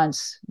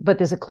nuance, but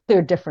there's a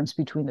clear difference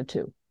between the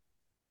two.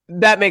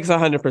 That makes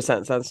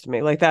 100% sense to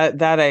me. Like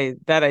that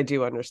I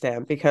do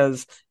understand,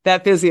 because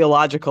that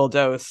physiological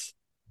dose,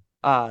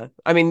 I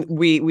mean,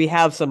 we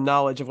have some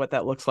knowledge of what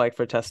that looks like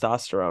for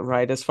testosterone,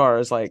 right? As far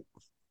as like,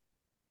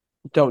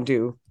 don't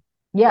do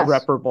Yes.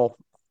 irreparable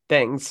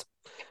things.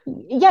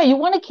 Yeah, you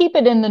want to keep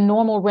it in the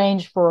normal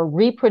range for a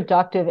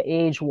reproductive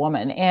age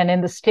woman. And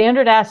in the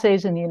standard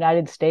assays in the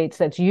United States,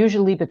 that's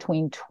usually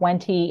between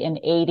 20 and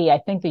 80. I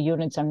think the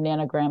units are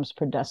nanograms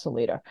per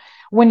deciliter.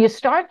 When you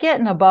start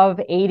getting above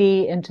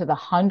 80 into the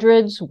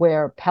hundreds,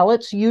 where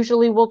pellets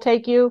usually will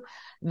take you,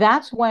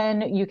 that's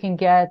when you can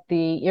get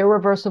the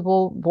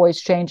irreversible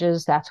voice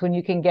changes. That's when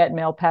you can get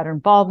male pattern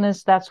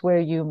baldness. That's where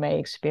you may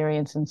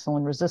experience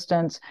insulin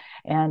resistance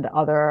and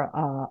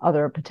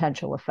other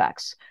potential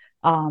effects.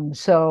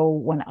 So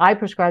when I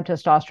prescribe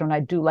testosterone, I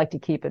do like to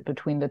keep it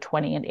between the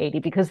 20 and 80,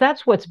 because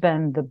that's what's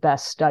been the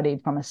best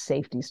studied from a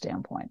safety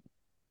standpoint.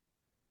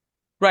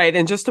 Right.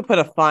 And just to put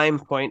a fine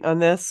point on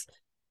this,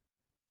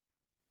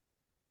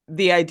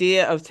 the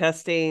idea of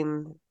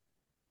testing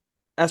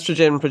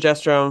estrogen and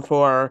progesterone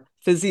for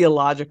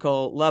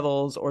physiological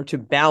levels or to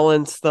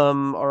balance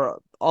them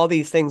or all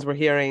these things we're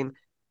hearing,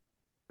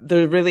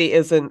 there really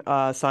isn't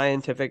a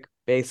scientific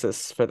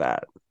basis for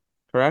that,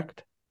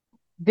 correct?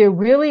 There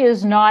really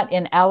is not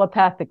in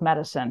allopathic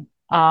medicine.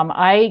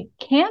 I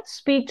can't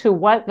speak to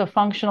what the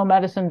functional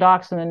medicine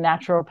docs and the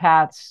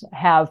naturopaths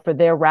have for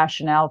their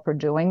rationale for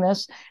doing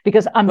this,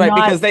 because I'm Right, not.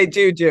 because they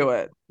do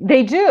it.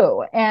 They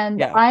do. And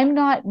Yeah. I'm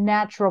not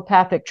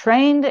naturopathic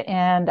trained,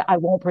 and I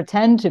won't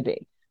pretend to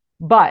be.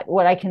 But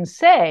what I can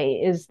say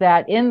is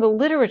that in the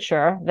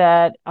literature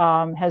that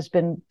has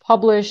been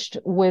published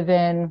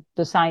within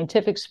the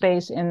scientific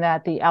space, in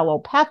that the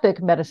allopathic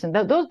medicine,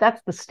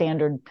 that's the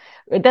standard.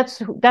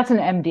 That's an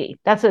MD.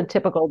 That's a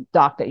typical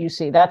doc that you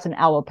see. That's an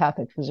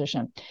allopathic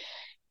physician.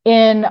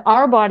 In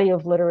our body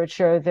of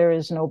literature, there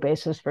is no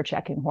basis for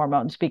checking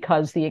hormones,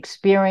 because the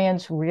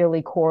experience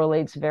really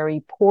correlates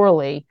very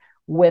poorly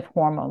with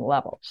hormone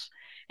levels.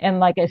 And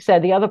like I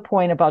said, the other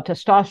point about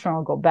testosterone,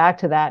 I'll go back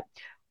to that.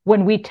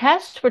 When we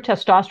test for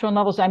testosterone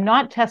levels, I'm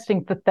not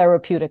testing for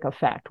therapeutic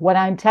effect. What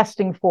I'm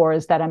testing for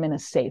is that I'm in a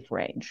safe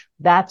range.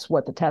 That's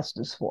what the test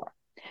is for.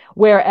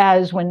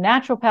 Whereas when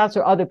naturopaths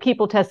or other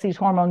people test these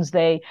hormones,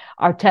 they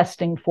are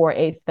testing for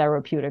a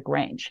therapeutic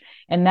range.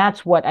 And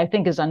that's what I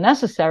think is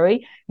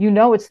unnecessary.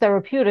 It's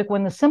therapeutic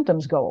when the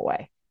symptoms go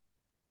away.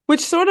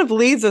 Which sort of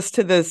leads us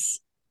to this,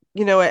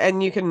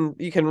 and you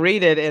can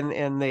read it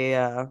in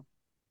the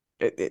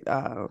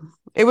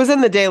it was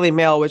in the Daily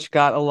Mail, which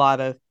got a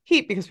lot of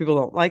heat because people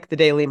don't like the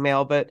Daily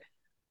Mail, but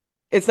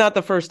it's not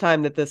the first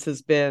time that this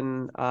has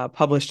been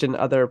published in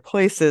other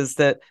places,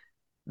 that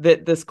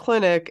this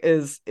clinic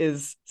is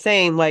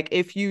saying, like,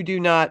 if you're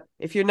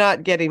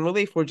not getting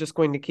relief, we're just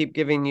going to keep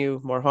giving you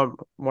more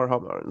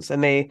hormones.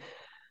 And they,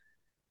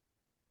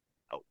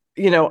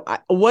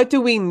 what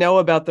do we know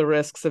about the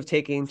risks of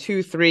taking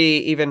 2, 3,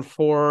 even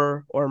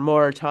 4 or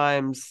more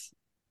times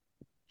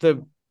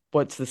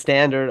what's the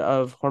standard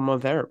of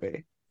hormone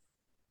therapy?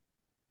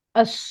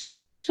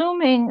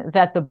 Assuming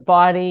that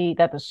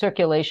the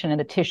circulation and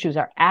the tissues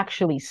are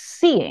actually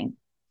seeing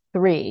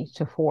 3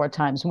 to 4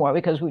 times more,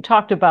 because we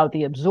talked about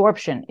the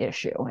absorption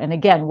issue. And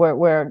again,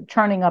 we're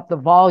turning up the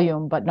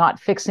volume, but not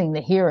fixing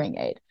the hearing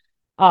aid.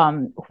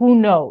 Who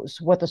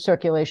knows what the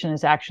circulation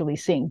is actually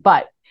seeing?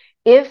 But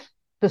if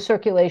the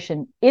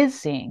circulation is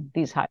seeing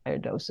these higher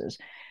doses,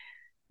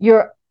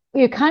 you're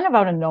you're kind of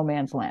out in no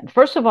man's land.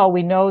 First of all,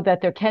 we know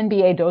that there can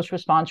be a dose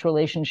response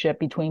relationship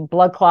between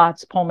blood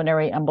clots,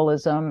 pulmonary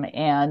embolism,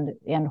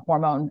 and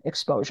hormone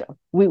exposure.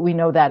 We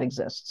know that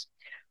exists.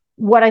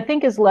 What I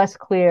think is less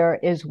clear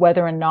is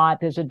whether or not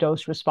there's a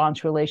dose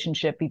response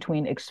relationship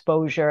between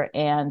exposure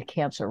and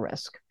cancer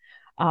risk.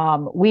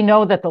 We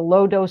know that the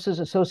low doses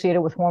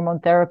associated with hormone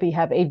therapy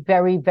have a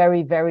very,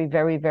 very, very,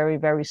 very, very,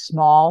 very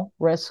small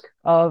risk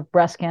of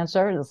breast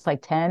cancer. It's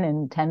like 10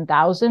 and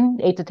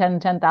 10,000, 8 to 10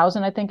 and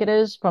 10,000, I think it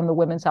is, from the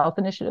Women's Health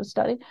Initiative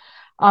study.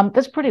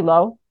 That's pretty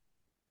low.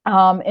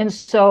 And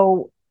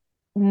so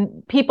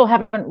people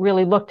haven't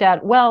really looked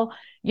at, well,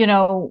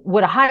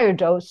 would a higher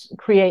dose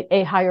create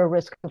a higher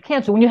risk of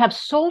cancer? When you have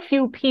so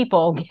few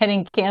people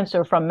getting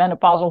cancer from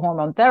menopausal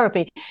hormone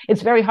therapy,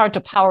 it's very hard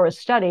to power a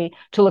study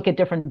to look at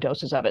different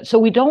doses of it. So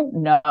we don't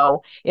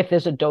know if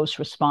there's a dose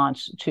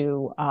response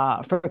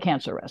for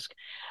cancer risk.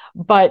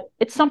 But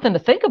it's something to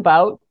think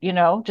about,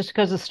 just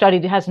because the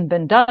study hasn't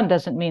been done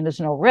doesn't mean there's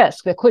no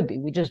risk. There could be.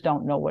 We just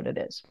don't know what it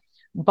is.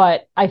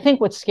 But I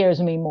think what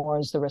scares me more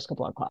is the risk of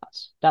blood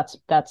clots.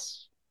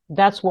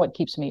 That's what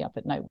keeps me up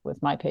at night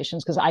with my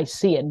patients, because I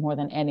see it more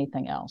than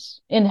anything else.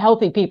 In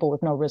healthy people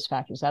with no risk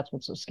factors, that's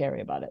what's so scary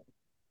about it.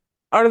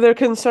 Are there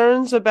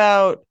concerns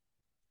about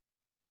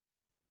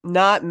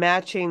not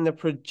matching the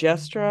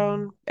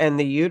progesterone and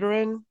the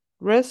uterine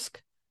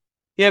risk?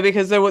 Yeah,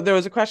 because there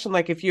was a question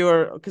like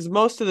because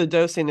most of the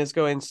dosing is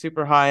going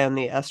super high on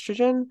the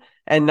estrogen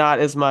and not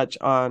as much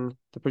on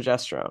the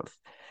progesterone,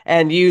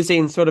 and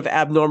using sort of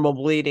abnormal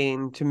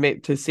bleeding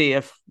to see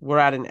if we're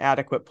at an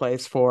adequate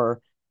place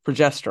for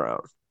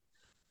progesterone.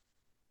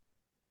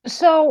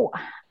 So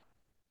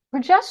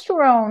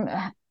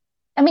progesterone,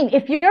 I mean,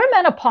 if you're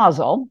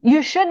menopausal,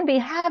 you shouldn't be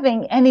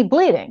having any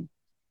bleeding,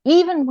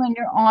 even when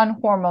you're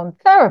on hormone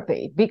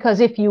therapy,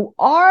 because if you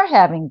are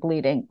having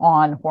bleeding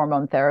on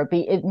hormone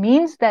therapy, it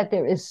means that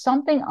there is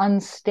something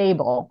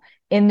unstable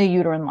in the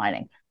uterine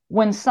lining.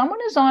 When someone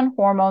is on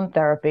hormone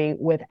therapy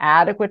with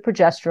adequate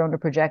progesterone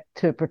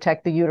to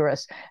protect the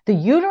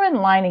uterine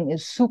lining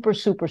is super,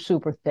 super,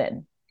 super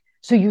thin.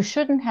 So you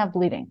shouldn't have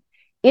bleeding.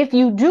 If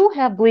you do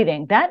have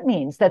bleeding, that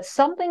means that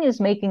something is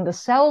making the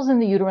cells in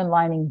the uterine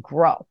lining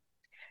grow.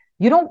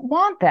 You don't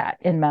want that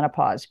in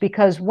menopause,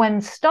 because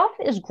when stuff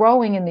is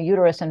growing in the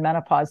uterus in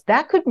menopause,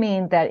 that could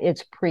mean that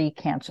it's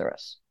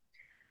precancerous.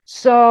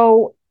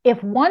 So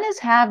if one is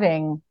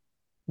having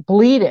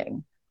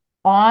bleeding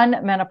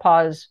on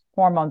menopause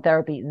hormone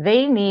therapy,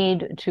 they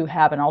need to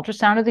have an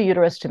ultrasound of the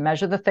uterus to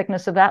measure the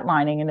thickness of that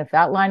lining. And if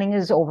that lining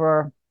is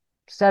over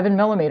 7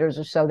 millimeters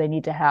or so, they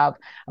need to have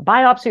a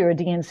biopsy or a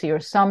DNC or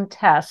some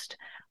test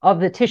of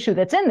the tissue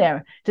that's in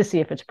there to see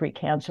if it's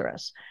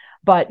precancerous.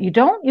 But you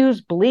don't use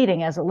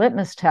bleeding as a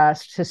litmus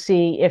test to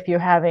see if you're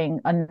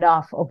having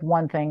enough of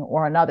one thing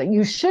or another.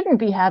 You shouldn't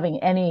be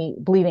having any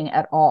bleeding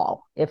at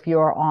all if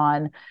you're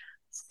on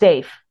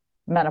safe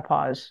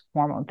menopause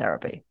hormone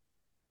therapy.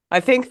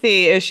 I think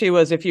the issue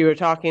was if you were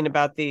talking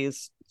about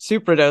these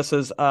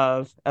superdoses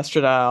of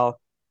estradiol,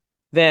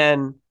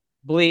 then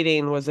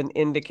bleeding was an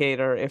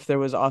indicator if there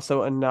was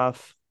also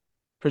enough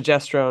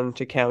progesterone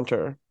to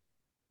counter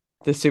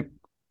the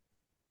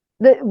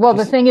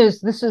the thing is,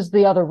 this is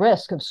the other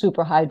risk of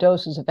super high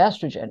doses of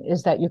estrogen,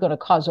 is that you're going to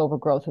cause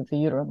overgrowth of the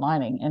uterine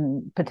lining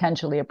and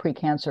potentially a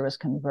precancerous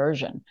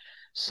conversion.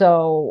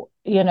 So,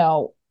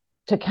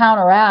 to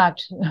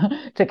counteract,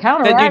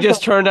 Then you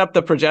just turned up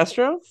the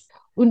progesterone?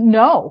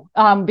 No,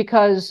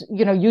 because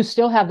you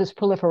still have this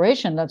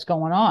proliferation that's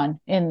going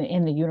on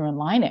in the uterine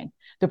lining.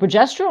 The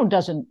progesterone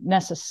doesn't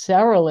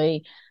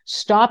necessarily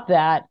stop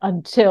that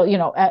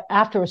until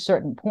after a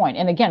certain point.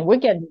 And again, we're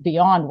getting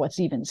beyond what's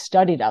even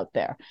studied out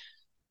there.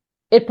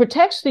 It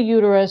protects the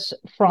uterus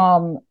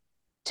from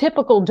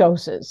typical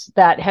doses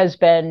that has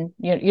been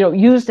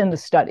used in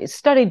the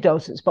studied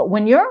doses. But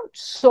when you're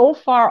so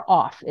far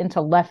off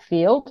into left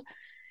field,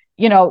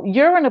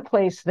 you're in a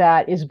place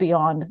that is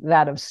beyond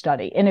that of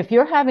study. And if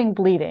you're having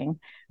bleeding,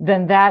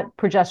 then that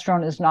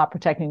progesterone is not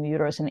protecting the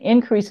uterus, and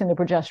increasing the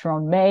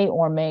progesterone may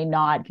or may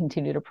not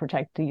continue to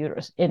protect the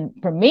uterus. And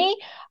for me,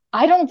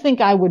 I don't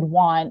think I would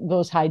want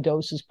those high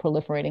doses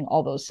proliferating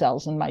all those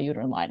cells in my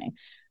uterine lining.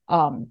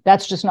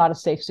 That's just not a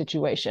safe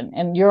situation.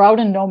 And you're out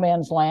in no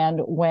man's land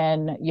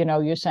when,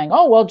 you're saying,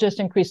 oh, well, just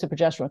increase the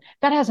progesterone.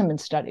 That hasn't been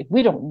studied.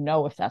 We don't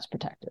know if that's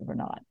protective or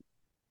not.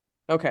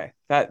 Okay.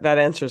 That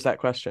answers that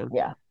question.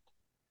 Yeah.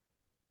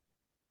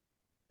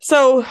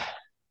 So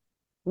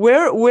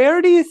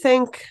where do you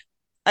think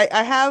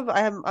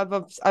I'm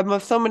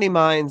of so many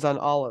minds on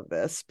all of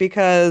this,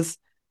 because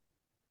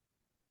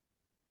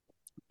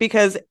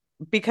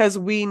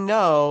we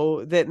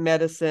know that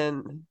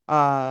medicine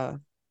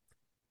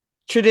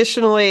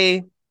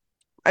traditionally,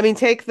 I mean,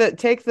 take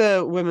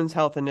the Women's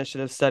Health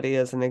Initiative study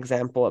as an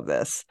example of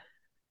this.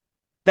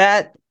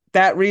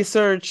 That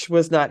research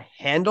was not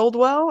handled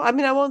well. I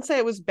mean, I won't say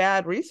it was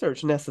bad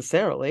research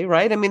necessarily,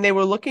 right? I mean, they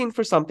were looking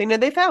for something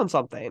and they found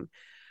something.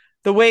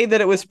 The way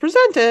that it was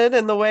presented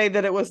and the way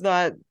that it was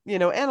not,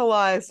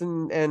 analyzed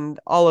and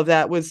all of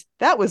that was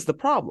the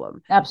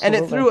problem. Absolutely.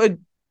 And it threw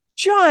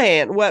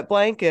giant wet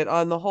blanket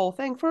on the whole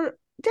thing for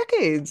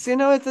decades.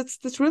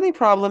 It's really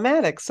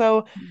problematic.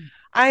 So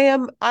I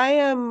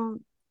am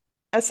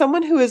as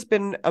someone who has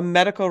been a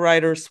medical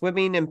writer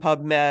swimming in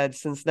PubMed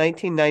since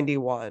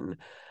 1991,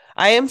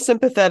 I am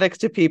sympathetic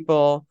to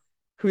people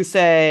who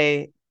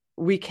say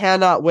we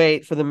cannot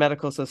wait for the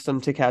medical system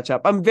to catch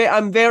up.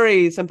 I'm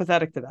very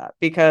sympathetic to that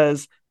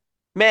because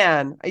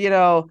man,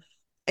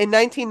 in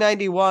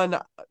 1991,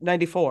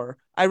 94,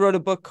 I wrote a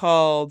book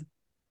called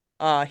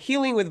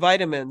Healing with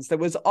Vitamins that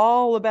was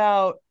all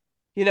about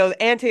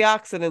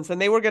antioxidants, and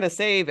they were going to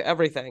save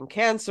everything,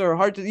 cancer,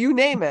 heart, you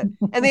name it,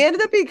 and they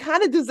ended up being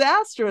kind of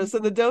disastrous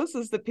in the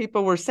doses that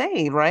people were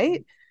saying,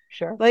 right?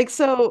 Sure. Like,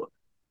 so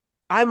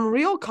I'm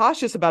real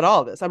cautious about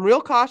all of this. I'm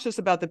real cautious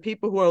about the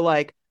people who are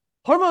like,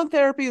 hormone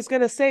therapy is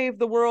going to save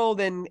the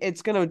world and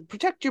it's going to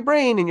protect your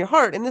brain and your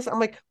heart. And this, I'm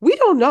like, we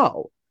don't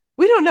know.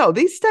 We don't know.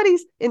 These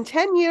studies, in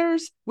 10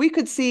 years, we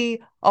could see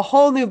a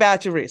whole new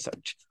batch of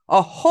research,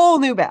 a whole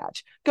new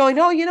batch going,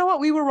 oh, you know what?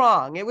 We were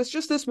wrong. It was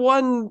just this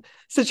one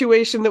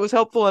situation that was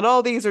helpful and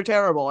all these are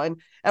terrible.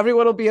 And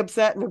everyone will be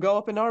upset and go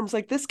up in arms.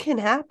 Like, this can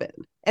happen.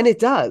 And it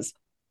does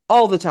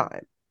all the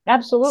time.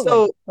 Absolutely,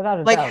 So, without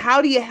a like, doubt.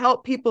 how do you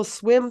help people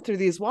swim through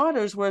these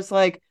waters where it's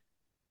like,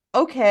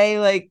 okay,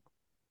 like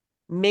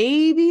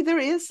maybe there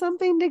is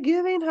something to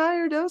giving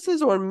higher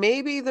doses, or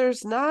maybe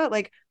there's not?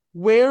 Like,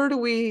 where do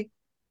we,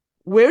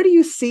 where do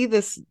you see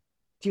this?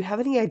 Do you have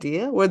any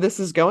idea where this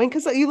is going?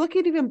 Because you look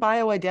at even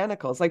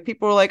bioidenticals, like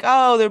people are like,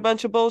 oh, they're a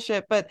bunch of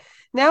bullshit. But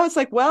now it's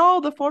like, well,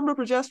 the form of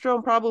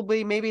progesterone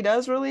probably maybe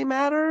does really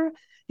matter,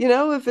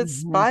 if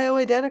it's Mhm.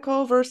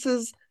 bioidentical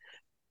versus,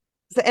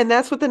 and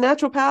that's what the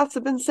naturopaths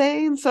have been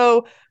saying.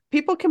 So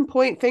people can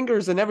point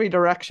fingers in every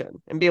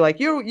direction and be like,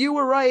 you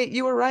were right,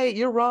 you were right,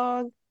 you're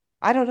wrong.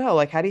 I don't know.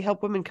 Like, how do you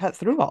help women cut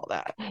through all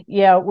that?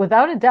 Yeah,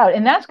 without a doubt.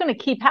 And that's going to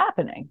keep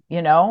happening,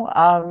 and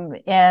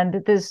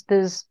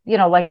there's,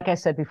 like I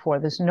said before,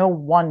 there's no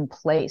one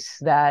place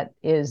that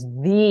is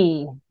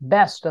the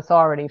best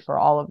authority for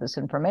all of this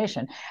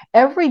information.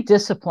 Every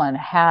discipline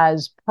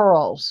has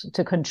pearls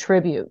to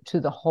contribute to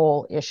the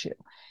whole issue,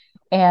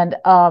 and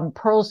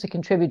pearls to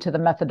contribute to the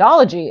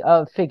methodology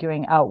of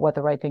figuring out what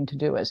the right thing to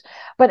do is.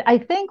 But I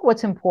think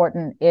what's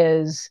important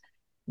is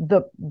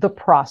the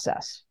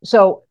process.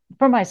 So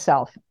for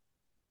myself,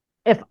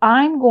 if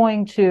I'm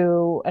going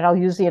to, and I'll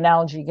use the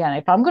analogy again,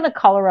 if I'm going to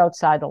color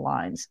outside the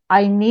lines,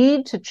 I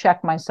need to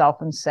check myself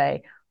and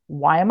say,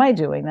 why am I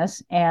doing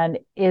this? And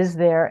is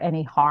there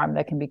any harm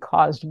that can be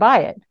caused by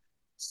it?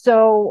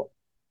 So,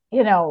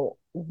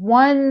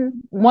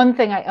 one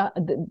thing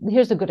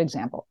here's a good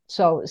example.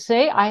 So,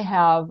 say I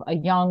have a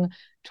young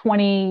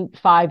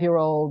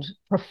 25-year-old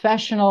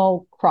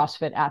professional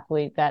CrossFit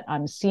athlete that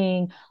I'm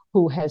seeing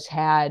who has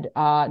had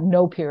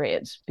no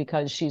periods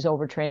because she's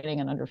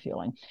overtraining and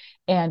underfueling,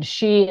 and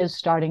she is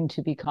starting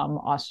to become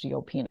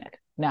osteopenic.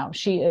 Now,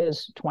 she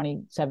is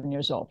 27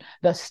 years old.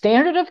 The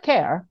standard of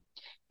care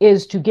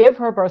is to give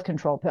her birth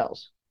control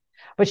pills,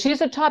 but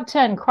she's a top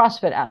 10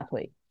 CrossFit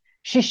athlete.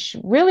 She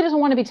really doesn't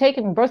want to be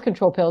taking birth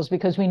control pills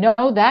because we know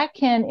that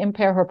can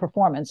impair her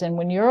performance. And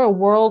when you're a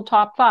world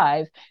top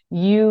 5,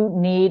 you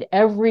need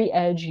every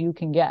edge you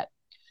can get.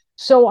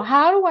 So,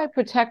 how do I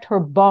protect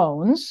her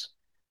bones,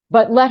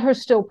 but let her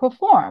still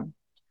perform?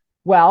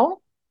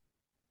 Well,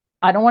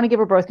 I don't want to give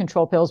her birth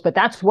control pills, but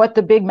that's what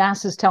the big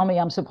masses tell me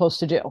I'm supposed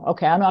to do.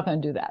 Okay, I'm not going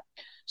to do that.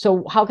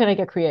 So how can I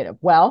get creative?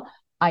 Well,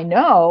 I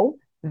know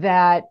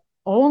that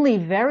only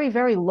very,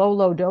 very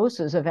low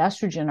doses of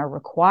estrogen are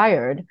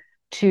required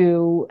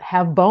to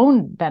have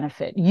bone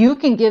benefit. You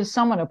can give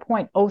someone a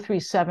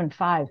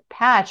 0.0375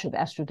 patch of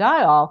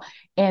estradiol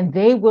and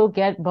they will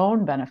get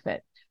bone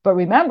benefit. But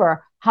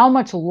remember how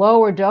much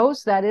lower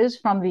dose that is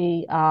from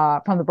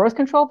the birth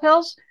control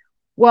pills?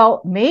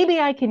 Well, maybe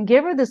I can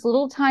give her this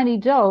little tiny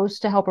dose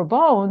to help her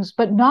bones,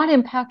 but not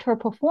impact her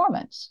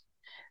performance.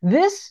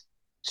 This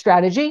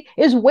strategy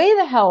is way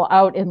the hell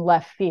out in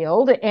left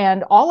field,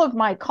 and all of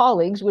my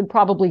colleagues would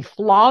probably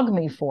flog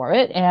me for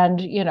it and,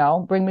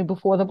 bring me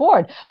before the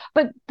board.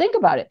 But think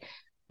about it.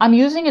 I'm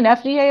using an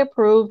FDA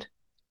approved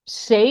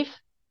safe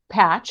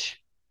patch.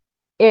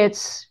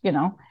 It's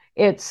enough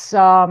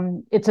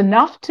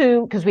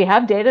to, because we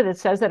have data that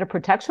says that it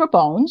protects her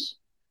bones.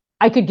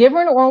 I could give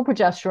her an oral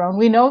progesterone.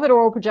 We know that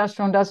oral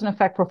progesterone doesn't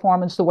affect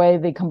performance the way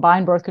the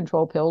combined birth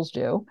control pills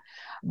do.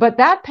 But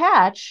that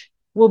patch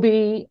will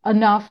be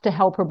enough to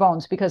help her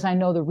bones because I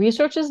know the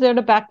research is there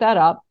to back that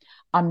up.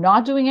 I'm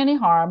not doing any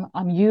harm.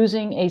 I'm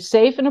using a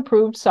safe and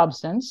approved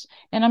substance,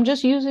 and I'm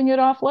just using it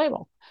off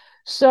label.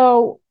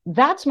 So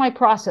that's my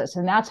process,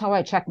 and that's how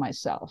I check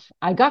myself.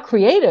 I got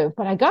creative,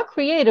 but I got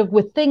creative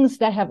with things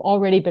that have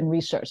already been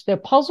researched. They're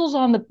pieces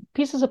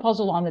of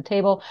puzzle on the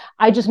table.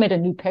 I just made a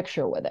new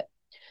picture with it.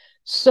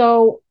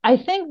 So I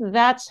think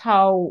that's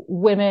how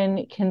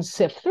women can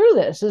sift through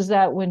this, is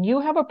that when you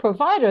have a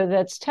provider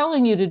that's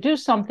telling you to do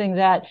something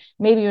that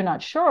maybe you're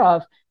not sure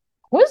of,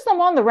 quiz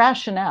them on the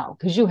rationale,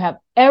 because you have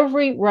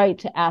every right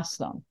to ask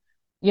them.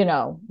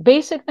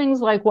 Basic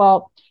things like,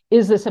 well,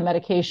 is this a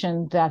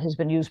medication that has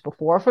been used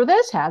before for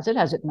this? Has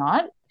it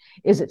not?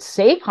 Is it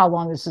safe? How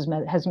long has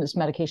this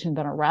medication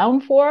been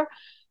around for?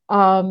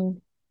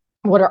 Um,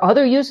 what are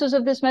other uses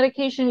of this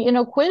medication?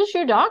 Quiz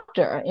your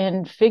doctor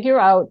and figure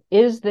out,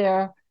 is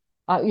there,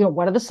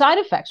 what are the side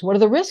effects? What are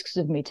the risks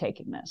of me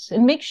taking this?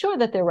 And make sure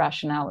that their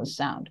rationale is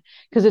sound,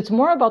 because it's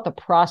more about the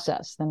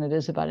process than it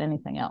is about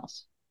anything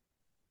else.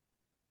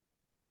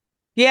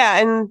 Yeah,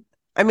 and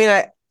I mean,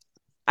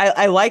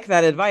 I like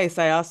that advice.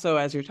 I also,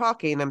 as you're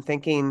talking, I'm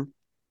thinking,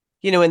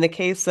 in the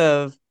case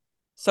of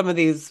some of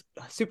these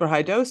super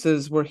high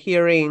doses, we're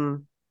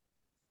hearing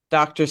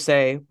doctors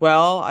say,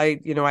 well,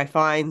 I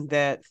find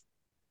that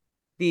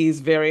these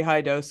very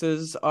high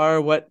doses are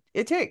what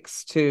it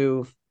takes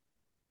to,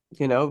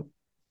 you know,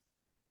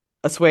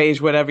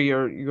 assuage whatever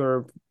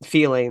you're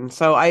feeling.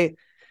 So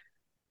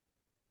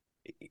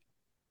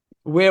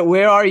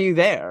where are you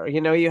there?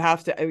 You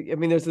have to, I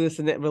mean, there's this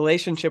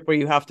relationship where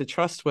you have to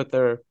trust what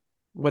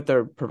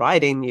they're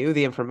providing you,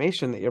 the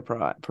information that you're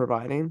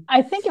providing.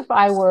 I think if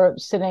I were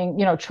sitting,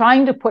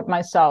 trying to put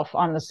myself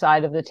on the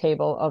side of the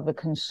table of the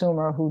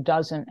consumer who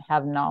doesn't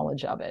have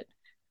knowledge of it,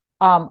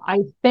 I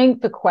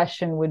think the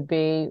question would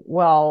be,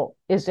 well,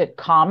 is it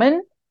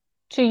common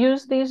to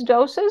use these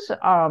doses?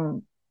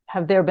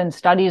 Have there been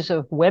studies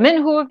of women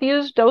who have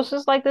used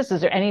doses like this?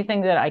 Is there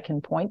anything that I can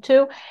point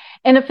to?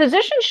 And a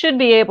physician should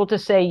be able to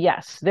say,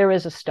 yes, there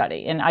is a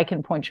study, and I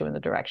can point you in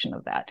the direction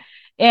of that.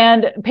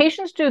 And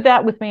patients do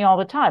that with me all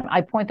the time.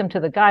 I point them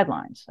to the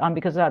guidelines,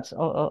 because that's a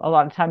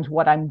lot of times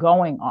what I'm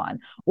going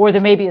on, or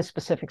there may be a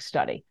specific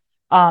study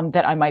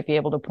that I might be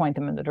able to point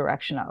them in the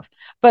direction of.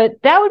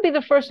 But that would be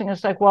the first thing.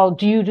 It's like, well,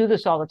 do you do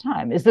this all the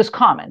time? Is this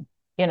common?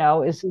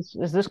 Is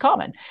this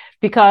common?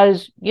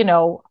 Because,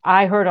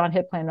 I heard on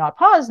Hit Plan Not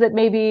Pause that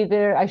maybe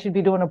I should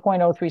be doing a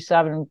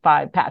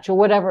 0.0375 patch or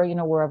whatever,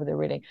 wherever they're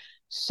reading.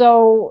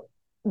 So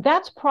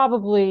that's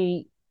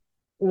probably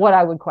what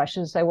I would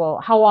question, say, well,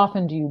 how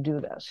often do you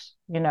do this?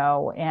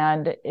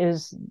 And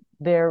is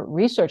there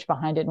research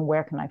behind it, and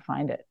where can I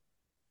find it?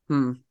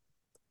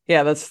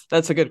 Yeah,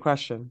 that's a good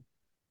question.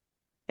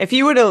 If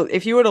you were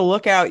to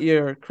look out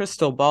your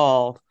crystal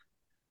ball,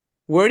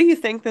 where do you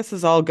think this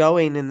is all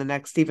going in the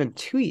next even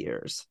 2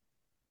 years?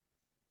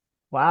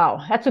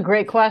 Wow, that's a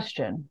great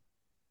question.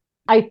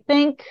 I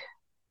think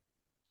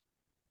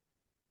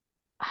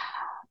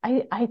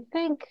I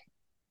think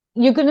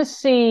you're going to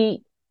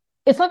see,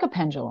 it's like a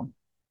pendulum.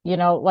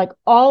 Like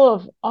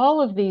all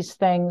of these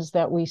things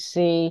that we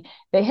see,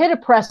 they hit a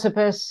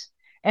precipice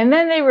and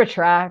then they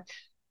retract,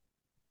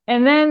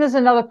 and then there's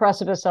another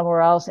precipice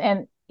somewhere else,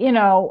 and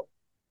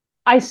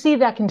I see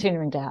that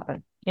continuing to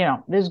happen.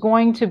 There's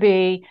going to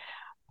be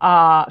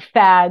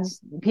fads.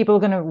 People are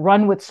going to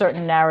run with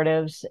certain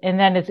narratives, and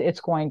then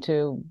it's going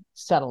to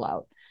settle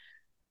out.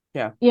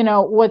 Yeah.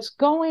 What's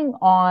going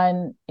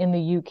on in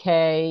the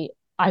UK,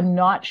 I'm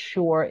not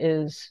sure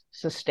is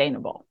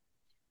sustainable.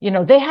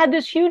 They had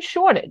this huge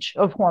shortage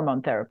of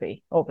hormone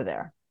therapy over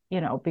there,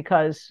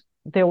 because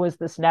there was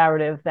this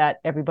narrative that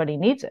everybody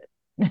needs it,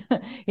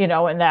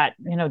 and that,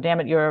 damn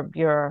it,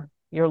 you're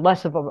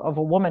less of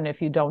a woman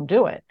if you don't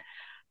do it.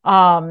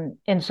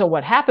 And so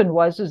what happened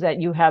is that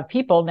you have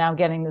people now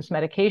getting this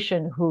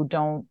medication who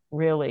don't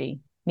really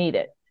need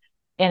it.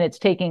 And it's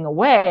taking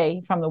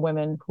away from the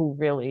women who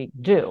really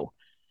do.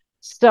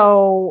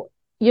 So,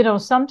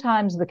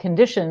 sometimes the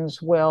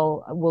conditions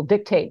will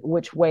dictate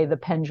which way the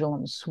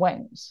pendulum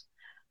swings.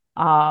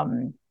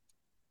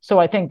 So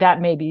I think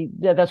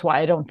that's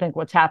why I don't think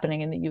what's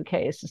happening in the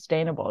UK is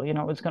sustainable.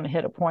 It's going to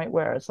hit a point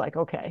where it's like,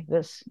 okay,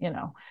 this,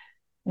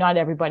 not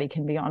everybody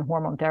can be on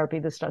hormone therapy.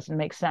 This doesn't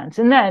make sense.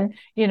 And then,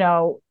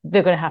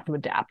 they're going to have to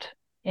adapt.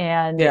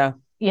 And, Yeah.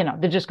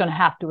 they're just going to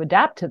have to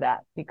adapt to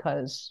that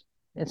because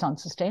it's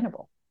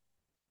unsustaitable.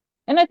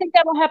 And I think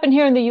that will happen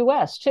here in the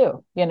US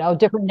too.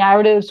 Different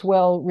narratives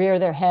will rear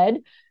their head.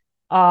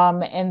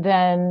 And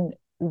then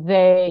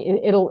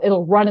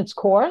it'll run its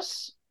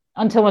course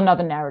until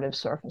another narrative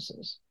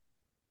surfaces.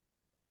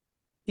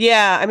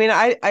 Yeah, I mean,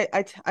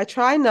 I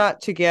try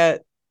not to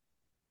get,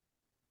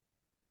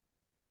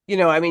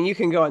 I mean, you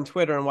can go on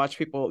Twitter and watch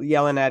people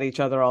yelling at each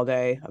other all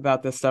day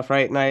about this stuff,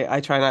 right? And I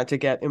try not to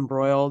get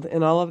embroiled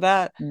in all of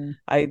that. Mm.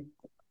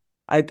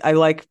 I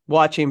like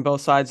watching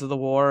both sides of the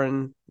war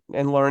and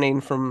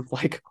learning from,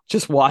 like,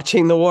 just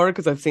watching the war,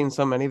 because I've seen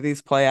so many of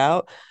these play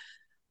out.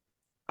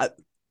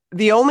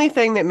 The only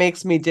thing that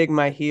makes me dig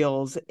my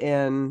heels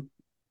in,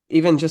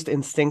 even just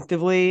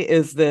instinctively,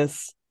 is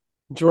this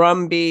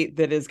drumbeat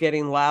that is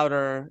getting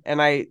louder, and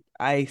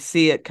I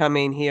see it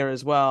coming here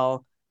as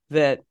well,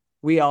 that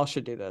we all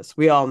should do this.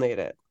 We all need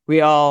it.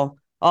 All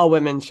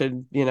women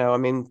should, I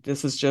mean,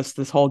 this is just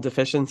this whole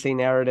deficiency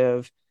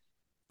narrative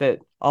that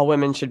all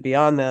women should be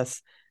on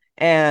this.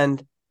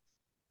 And,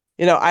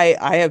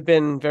 I have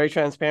been very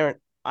transparent.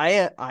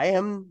 I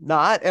am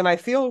not, and I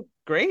feel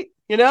great,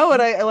 and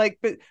I like,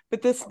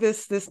 but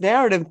this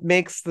narrative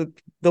makes the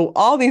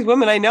all these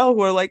women I know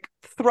who are like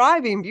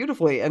thriving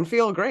beautifully and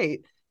feel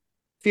great,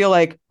 feel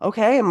like,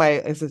 okay,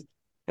 is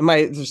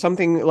there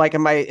something, like,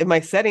 am I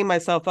setting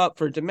myself up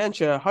for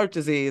dementia, heart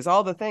disease,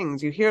 all the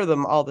things you hear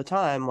them all the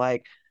time?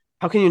 Like,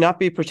 how can you not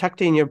be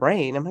protecting your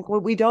brain? I'm like,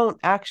 well, we don't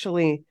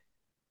actually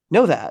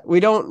know that. We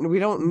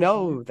don't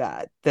know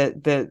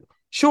that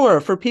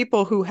sure, for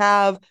people who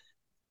have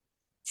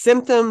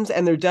symptoms,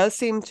 and there does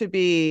seem to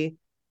be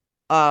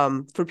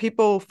for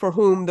people for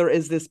whom there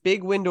is this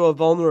big window of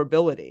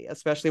vulnerability,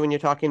 especially when you're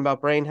talking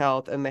about brain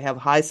health and they have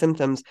high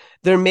symptoms,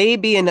 there may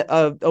be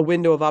a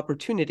window of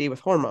opportunity with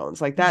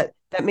hormones. Like that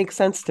makes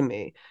sense to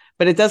me.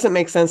 But it doesn't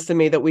make sense to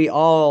me that we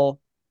all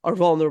are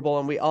vulnerable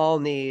and we all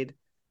need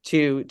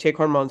to take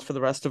hormones for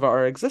the rest of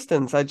our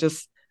existence.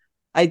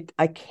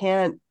 I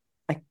can't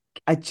I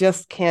I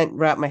just can't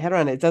wrap my head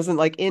around it. It doesn't,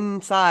 like,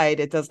 inside,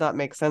 it does not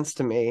make sense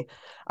to me.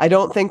 I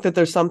don't think that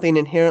there's something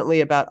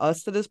inherently about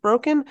us that is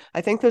broken.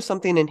 I think there's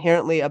something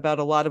inherently about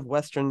a lot of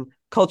Western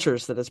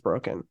cultures that is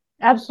broken,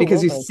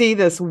 because you Absolutely. see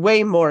this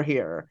way more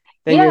here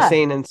than you're Yeah.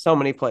 seeing in so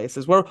many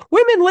places where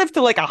women live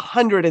to like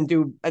 100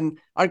 and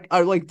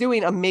are like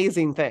doing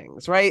amazing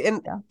things, right?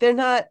 And Yeah. they're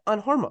not on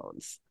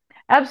hormones.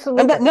 I'm not,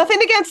 Absolutely.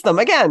 nothing against them.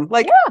 Again,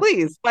 like, Yeah.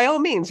 please, by all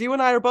means, you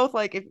and I are both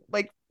like, if,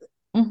 like,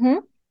 Hmm.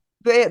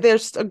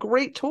 there's a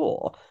great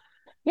tool.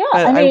 Yeah,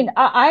 But I I mean,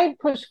 I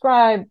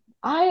prescribe,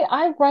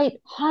 I write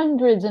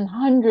hundreds and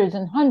hundreds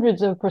and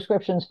hundreds of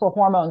prescriptions for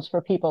hormones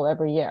for people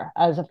every year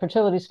as a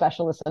fertility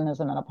specialist and as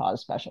a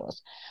menopause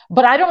specialist.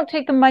 But I don't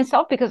take them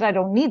myself because I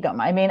don't need them.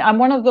 I mean, I'm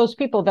one of those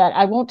people that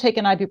I won't take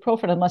an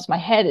ibuprofen unless my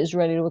head is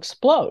ready to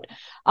explode.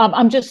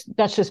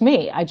 That's just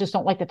me. I just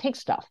don't like to take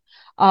stuff.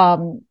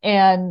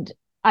 And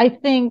I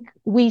think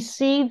we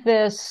see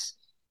this,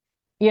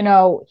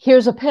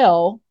 here's a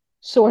pill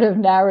sort of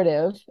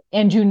narrative,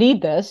 and you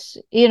need this,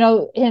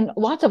 in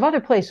lots of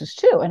other places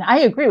too. And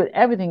I agree with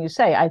everything you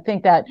say. I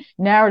think that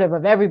narrative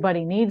of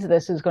everybody needs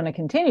this is going to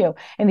continue.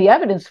 And the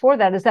evidence for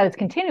that is that it's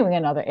continuing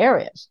in other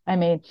areas. I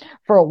mean,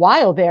 for a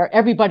while there,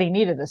 everybody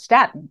needed a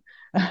statin,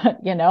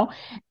 you know,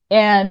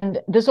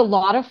 and there's a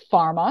lot of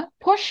pharma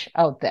push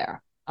out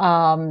there.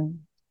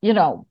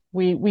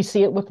 We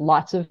see it with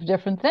lots of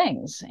different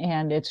things,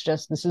 and it's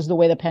just, this is the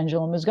way the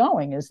pendulum is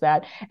going, is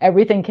that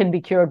everything can be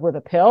cured with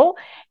a pill,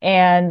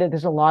 and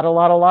there's a lot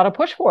of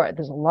push for it.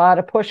 There's a lot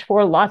of push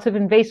for lots of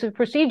invasive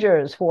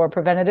procedures for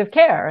preventative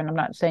care, and I'm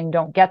not saying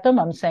don't get them.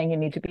 I'm saying you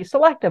need to be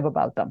selective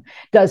about them.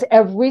 Does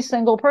every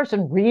single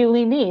person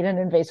really need an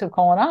invasive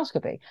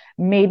colonoscopy?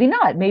 Maybe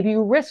not. Maybe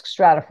you risk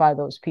stratify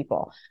those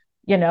people,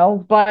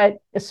 but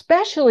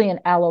especially in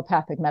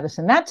allopathic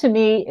medicine, that to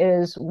me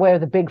is where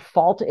the big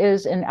fault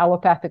is in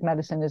allopathic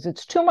medicine, is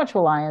it's too much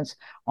reliance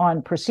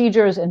on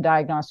procedures and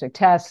diagnostic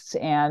tests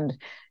and,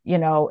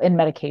 and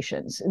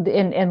medications,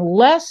 and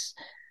less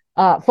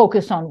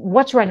focus on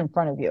what's right in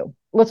front of you.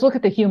 Let's look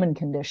at the human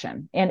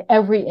condition, and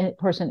every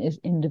person is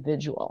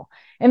individual.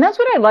 And that's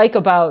what I like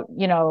about,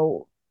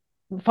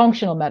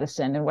 functional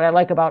medicine, and what I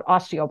like about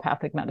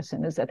osteopathic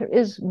medicine, is that there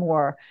is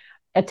more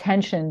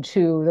attention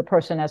to the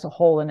person as a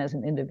whole and as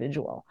an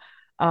individual.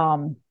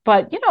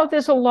 But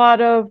there's a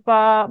lot of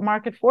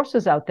market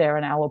forces out there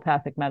in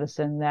allopathic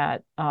medicine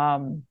that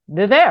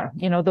they're there.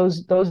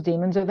 Those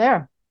demons are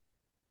there.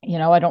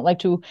 I don't like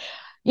to,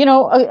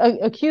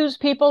 accuse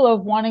people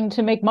of wanting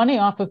to make money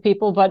off of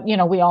people, but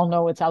we all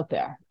know it's out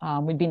there.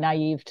 We'd be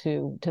naive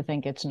to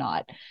think it's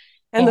not.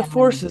 And the And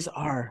forces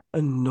are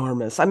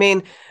enormous. I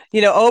mean,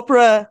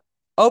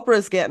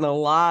 Oprah's getting a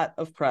lot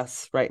of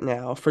press right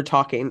now for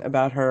talking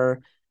about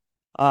her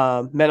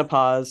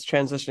menopause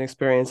transition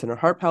experience and her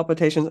heart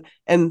palpitations.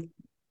 And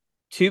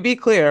to be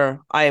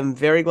clear, I am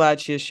very glad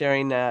she is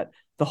sharing that.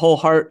 The whole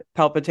heart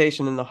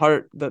palpitation and the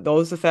heart,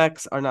 those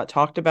effects are not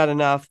talked about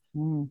enough.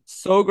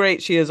 So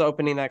great she is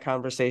opening that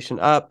conversation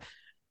up.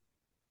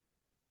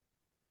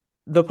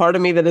 The part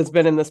of me that has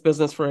been in this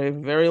business for a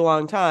very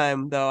long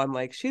time, though, I'm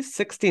like, she's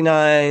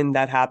 69.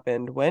 That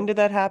happened. When did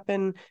that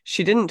happen?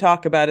 She didn't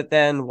talk about it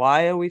then.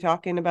 Why are we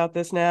talking about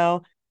this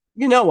now?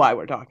 You know why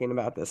we're talking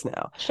about this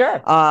now.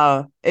 sure.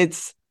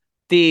 It's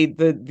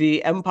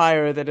the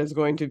empire that is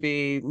going to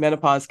be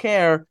menopause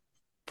care,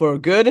 for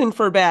good and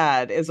for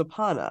bad, is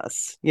upon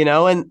us,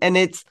 and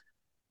it's,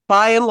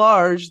 by and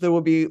large, there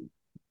will be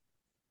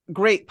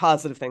great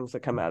positive things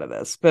that come out of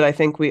this. But I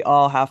think we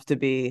all have to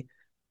be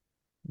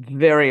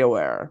very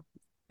aware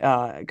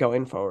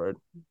going forward.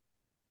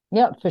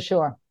 Yeah, for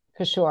sure,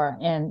 for sure.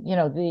 And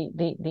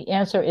the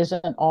answer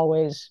isn't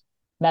always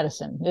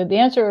medicine. The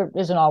answer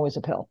isn't always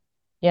a pill.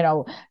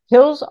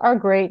 Pills are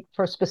great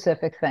for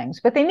specific things,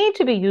 but they need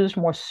to be used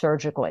more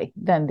surgically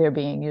than they're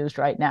being used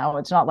right now.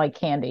 It's not like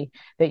candy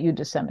that you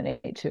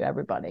disseminate to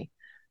everybody.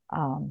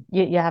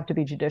 You have to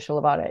be judicial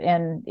about it.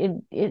 And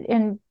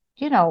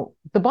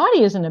the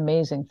body is an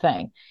amazing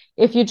thing.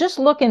 If you just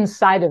look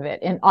inside of it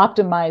and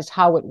optimize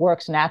how it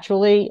works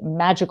naturally,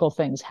 magical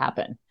things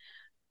happen.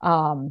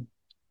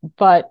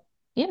 But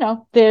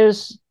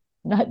there's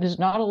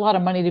not a lot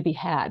of money to be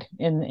had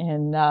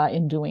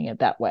in doing it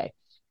that way.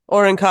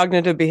 Or in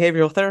cognitive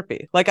behavioral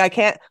therapy. Like, I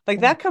can't,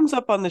 like, that comes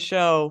up on the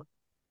show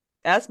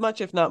as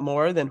much, if not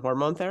more, than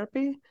hormone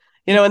therapy.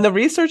 And the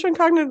research on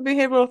cognitive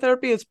behavioral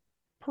therapy is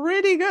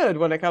pretty good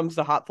when it comes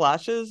to hot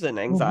flashes and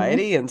Mm-hmm.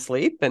 anxiety and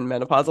sleep and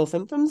menopausal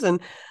symptoms. And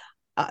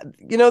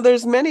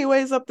there's many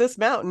ways up this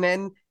mountain.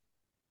 And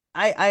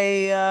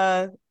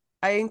I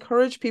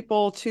encourage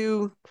people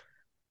to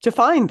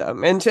find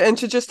them and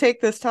to just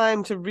take this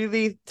time to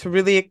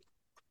really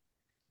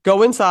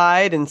go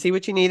inside and see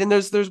what you need. And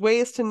there's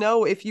ways to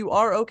know if you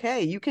are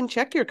okay. You can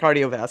check your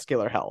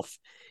cardiovascular health.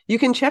 You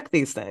can check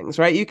these things,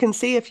 right? You can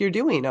see if you're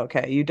doing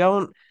okay. You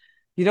don't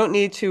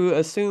need to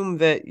assume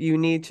that you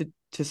need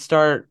to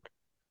start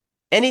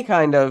any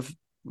kind of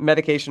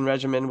medication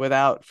regimen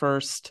without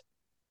first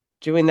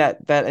doing that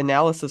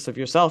analysis of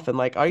yourself and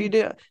like, are you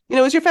doing,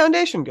 is your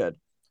foundation good?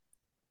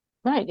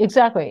 Right,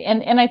 exactly.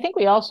 And I think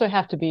we also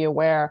have to be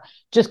aware,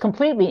 just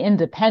completely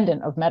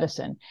independent of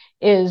medicine,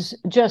 is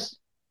just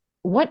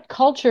what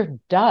culture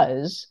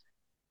does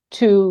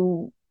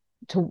to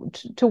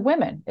to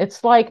women.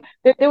 It's like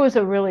there was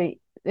a really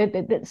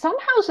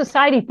somehow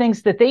society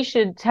thinks that they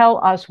should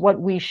tell us what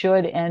we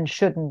should and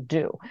shouldn't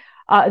do.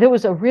 There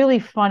was a really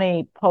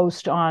funny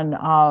post on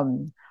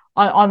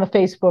the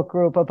Facebook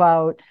group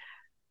about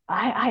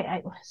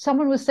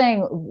someone was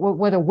saying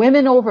whether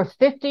women over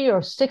 50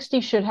 or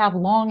 60 should have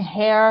long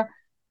hair.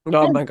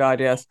 Oh And, my God,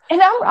 yes.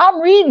 and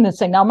I'm reading this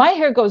thing. Now my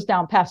hair goes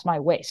down past my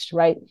waist,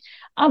 right?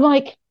 I'm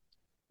like,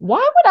 why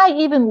would I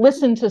even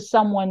listen to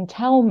someone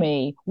tell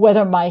me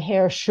whether my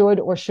hair should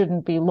or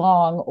shouldn't be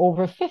long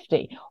over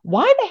 50?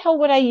 Why the hell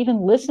would I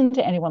even listen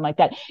to anyone like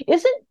that?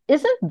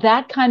 Isn't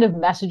that kind of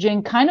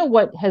messaging kind of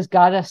what has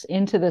got us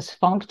into this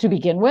funk to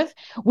begin with?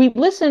 We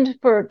listened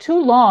for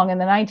too long in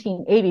the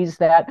 1980s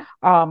that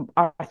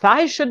our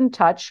thighs shouldn't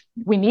touch.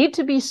 We need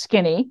to be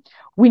skinny.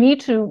 We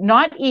need to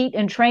not eat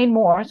and train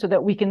more so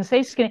that we can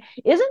stay skinny.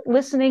 Isn't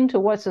listening to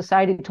what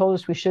society told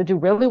us we should do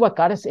really what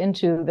got us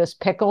into this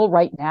pickle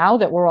right now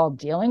that we're all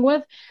dealing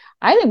with?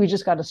 I think we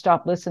just got to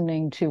stop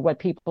listening to what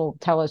people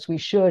tell us we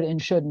should and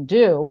shouldn't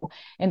do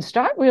and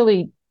start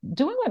really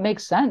doing what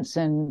makes sense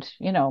and,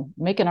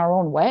 making our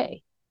own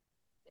way.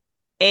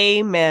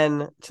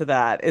 Amen to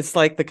that. It's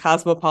like the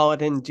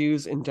cosmopolitan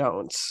do's and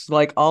don'ts,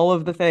 like all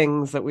of the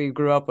things that we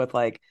grew up with,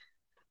 like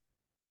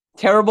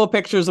terrible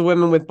pictures of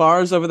women with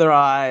bars over their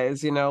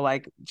eyes,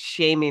 like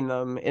shaming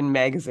them in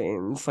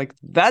magazines. Like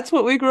that's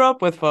what we grew up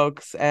with,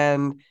 folks.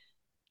 And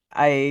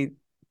I,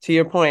 to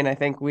your point, I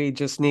think we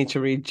just need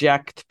to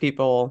reject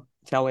people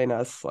telling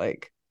us,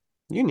 like,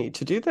 you need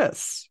to do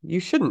this. You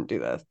shouldn't do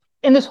this.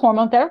 And this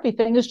hormone therapy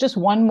thing is just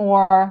one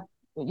more,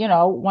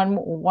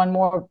 one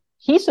more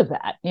piece of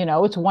that.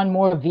 It's one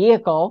more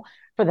vehicle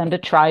for them to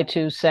try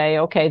to say,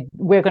 okay,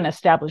 we're going to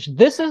establish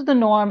this is the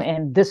norm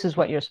and this is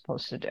what you're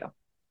supposed to do.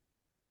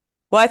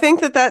 Well, I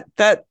think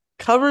that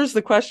covers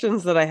the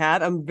questions that I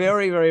had. I'm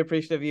very, very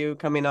appreciative of you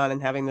coming on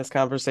and having this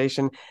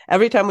conversation.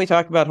 Every time we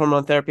talk about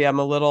hormone therapy, I'm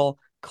a little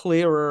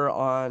clearer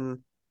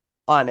on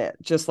it,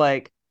 just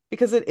like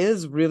because it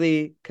is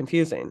really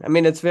confusing. I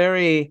mean,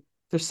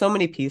 there's so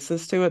many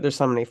pieces to it. There's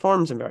so many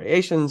forms and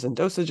variations and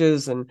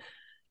dosages and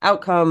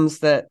outcomes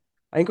that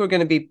I think we're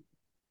going to be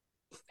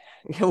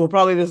well,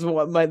 probably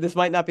this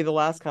might not be the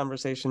last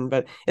conversation,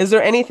 but is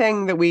there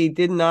anything that we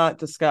did not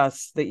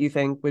discuss that you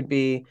think would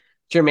be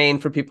germane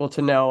for people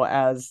to know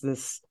as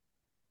this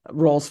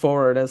rolls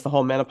forward, as the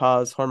whole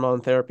menopause hormone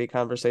therapy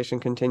conversation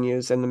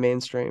continues in the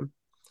mainstream?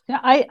 Yeah,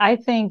 I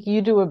think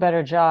you do a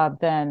better job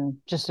than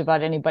just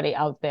about anybody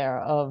out there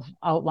of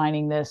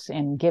outlining this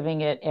and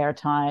giving it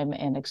airtime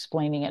and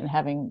explaining it and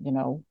having,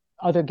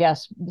 other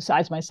guests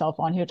besides myself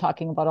on here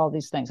talking about all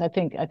these things. I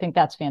think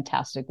that's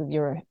fantastic.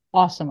 You're an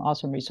awesome,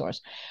 awesome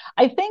resource.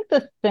 I think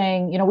the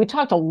thing, we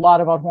talked a lot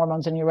about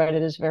hormones and you're right,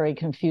 it is very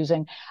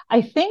confusing.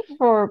 I think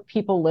for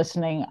people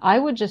listening, I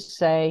would just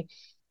say,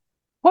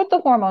 put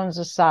the hormones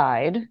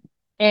aside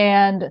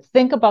and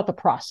think about the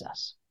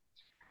process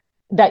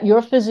that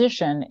your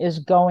physician is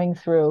going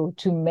through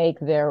to make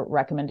their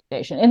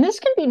recommendation. And this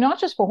can be not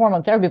just for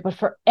hormone therapy, but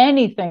for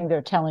anything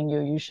they're telling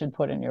you you should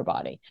put in your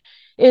body.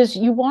 Is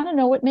you want to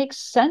know what makes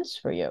sense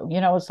for you.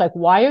 It's like,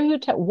 why are you,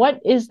 what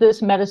is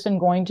this medicine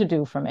going to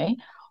do for me?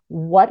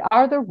 What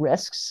are the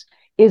risks?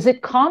 Is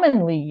it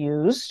commonly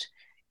used?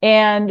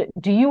 And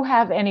do you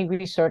have any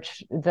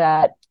research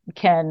that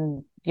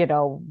can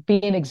be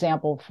an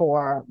example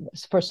for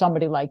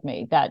somebody like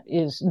me that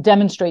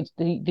demonstrates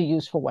the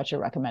use for what you're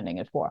recommending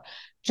it for?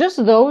 Just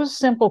those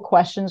simple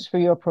questions for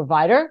your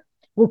provider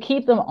will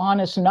keep them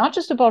honest, not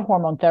just about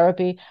hormone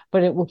therapy,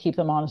 but it will keep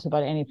them honest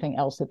about anything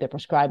else that they're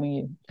prescribing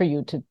you for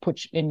you to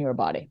put in your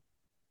body.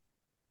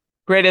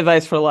 Great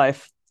advice for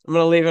life. I'm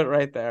going to leave it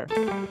right there.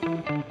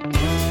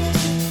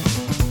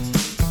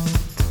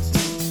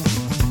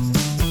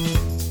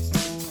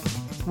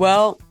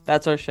 Well,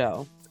 that's our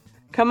show.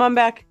 Come on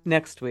back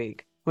next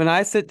week when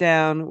I sit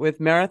down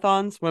with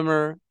marathon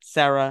swimmer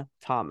Sarah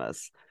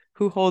Thomas,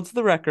 who holds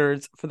the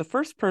records for the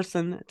first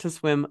person to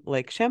swim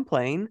Lake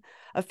Champlain,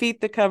 a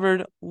feat that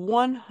covered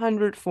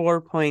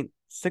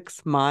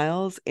 104.6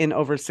 miles in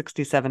over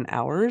 67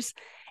 hours,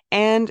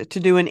 and to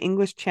do an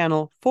English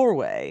Channel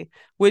four-way,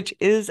 which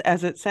is,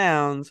 as it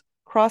sounds,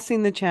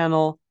 crossing the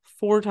channel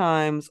 4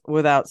 times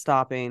without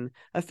stopping,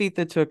 a feat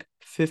that took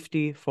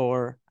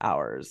 54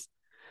 hours,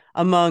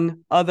 among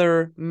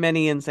other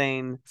many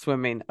insane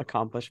swimming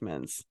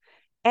accomplishments.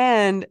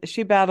 And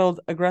she battled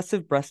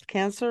aggressive breast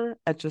cancer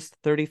at just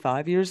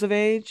 35 years of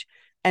age.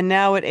 And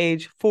now at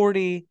age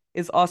 40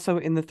 is also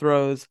in the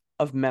throes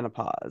of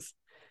menopause.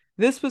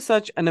 This was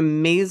such an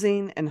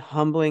amazing and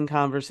humbling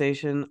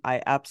conversation.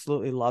 I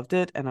absolutely loved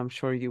it, and I'm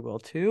sure you will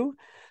too.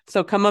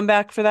 So come on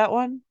back for that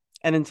one.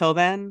 And until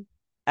then,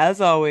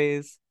 as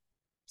always,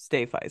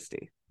 stay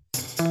feisty.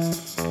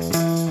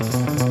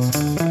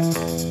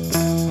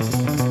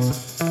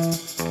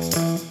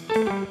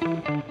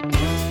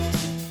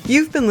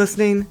 You've been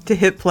listening to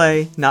Hit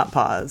Play, Not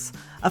Pause,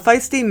 a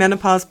feisty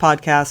menopause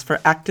podcast for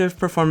active,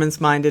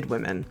 performance-minded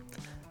women.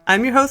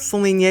 I'm your host,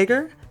 Celine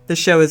Yeager. The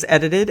show is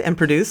edited and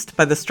produced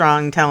by the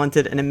strong,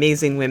 talented, and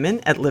amazing women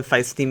at Live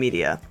Feisty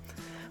Media.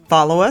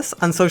 Follow us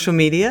on social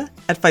media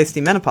at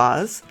Feisty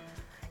Menopause,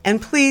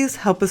 and please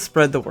help us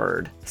spread the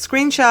word.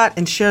 Screenshot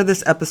and share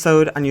this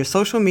episode on your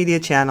social media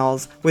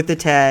channels with the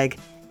tag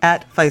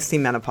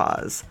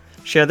 @FeistyMenopause.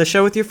 Share the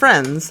show with your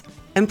friends,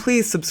 and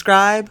please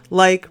subscribe,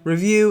 like,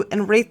 review,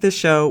 and rate this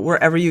show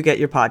wherever you get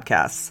your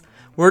podcasts.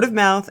 Word of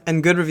mouth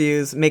and good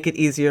reviews make it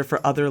easier for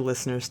other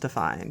listeners to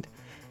find.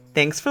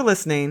 Thanks for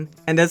listening,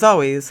 and as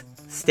always,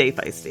 stay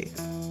feisty.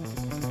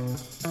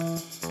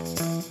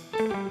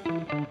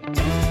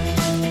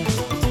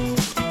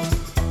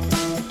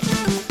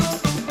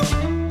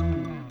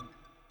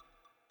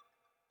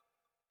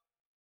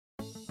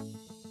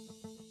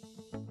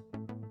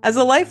 As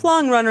a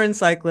lifelong runner and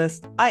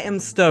cyclist, I am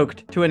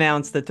stoked to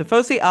announce that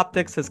Tifosi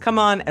Optics has come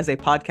on as a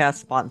podcast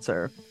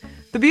sponsor.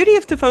 The beauty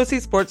of Tifosi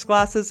sports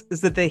glasses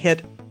is that they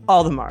hit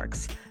all the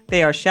marks.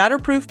 They are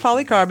shatterproof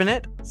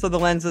polycarbonate, so the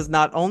lenses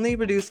not only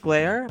reduce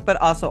glare, but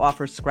also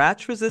offer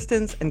scratch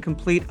resistance and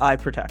complete eye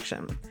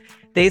protection.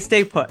 They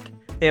stay put.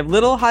 They have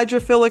little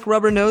hydrophilic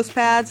rubber nose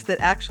pads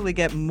that actually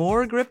get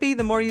more grippy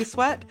the more you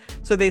sweat,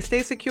 so they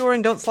stay secure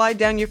and don't slide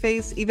down your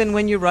face even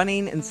when you're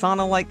running in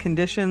sauna-like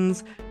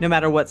conditions. No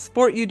matter what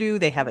sport you do,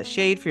 they have a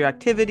shade for your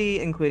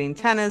activity, including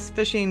tennis,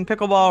 fishing,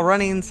 pickleball,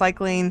 running,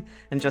 cycling,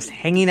 and just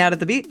hanging out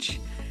at the beach.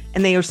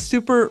 And they are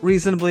super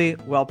reasonably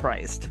well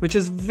priced, which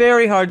is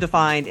very hard to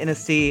find in a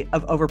sea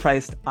of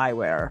overpriced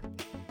eyewear.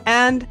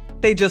 And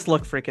they just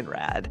look freaking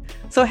rad.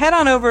 So head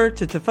on over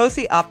to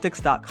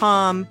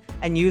TifosiOptics.com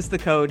and use the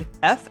code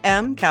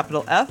FM,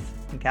 capital F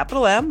and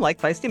capital M,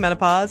 like Feisty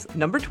Menopause,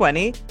 number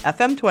 20,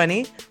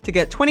 FM20, to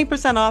get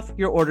 20% off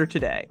your order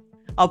today.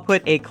 I'll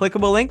put a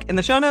clickable link in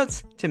the show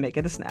notes to make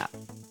it a snap.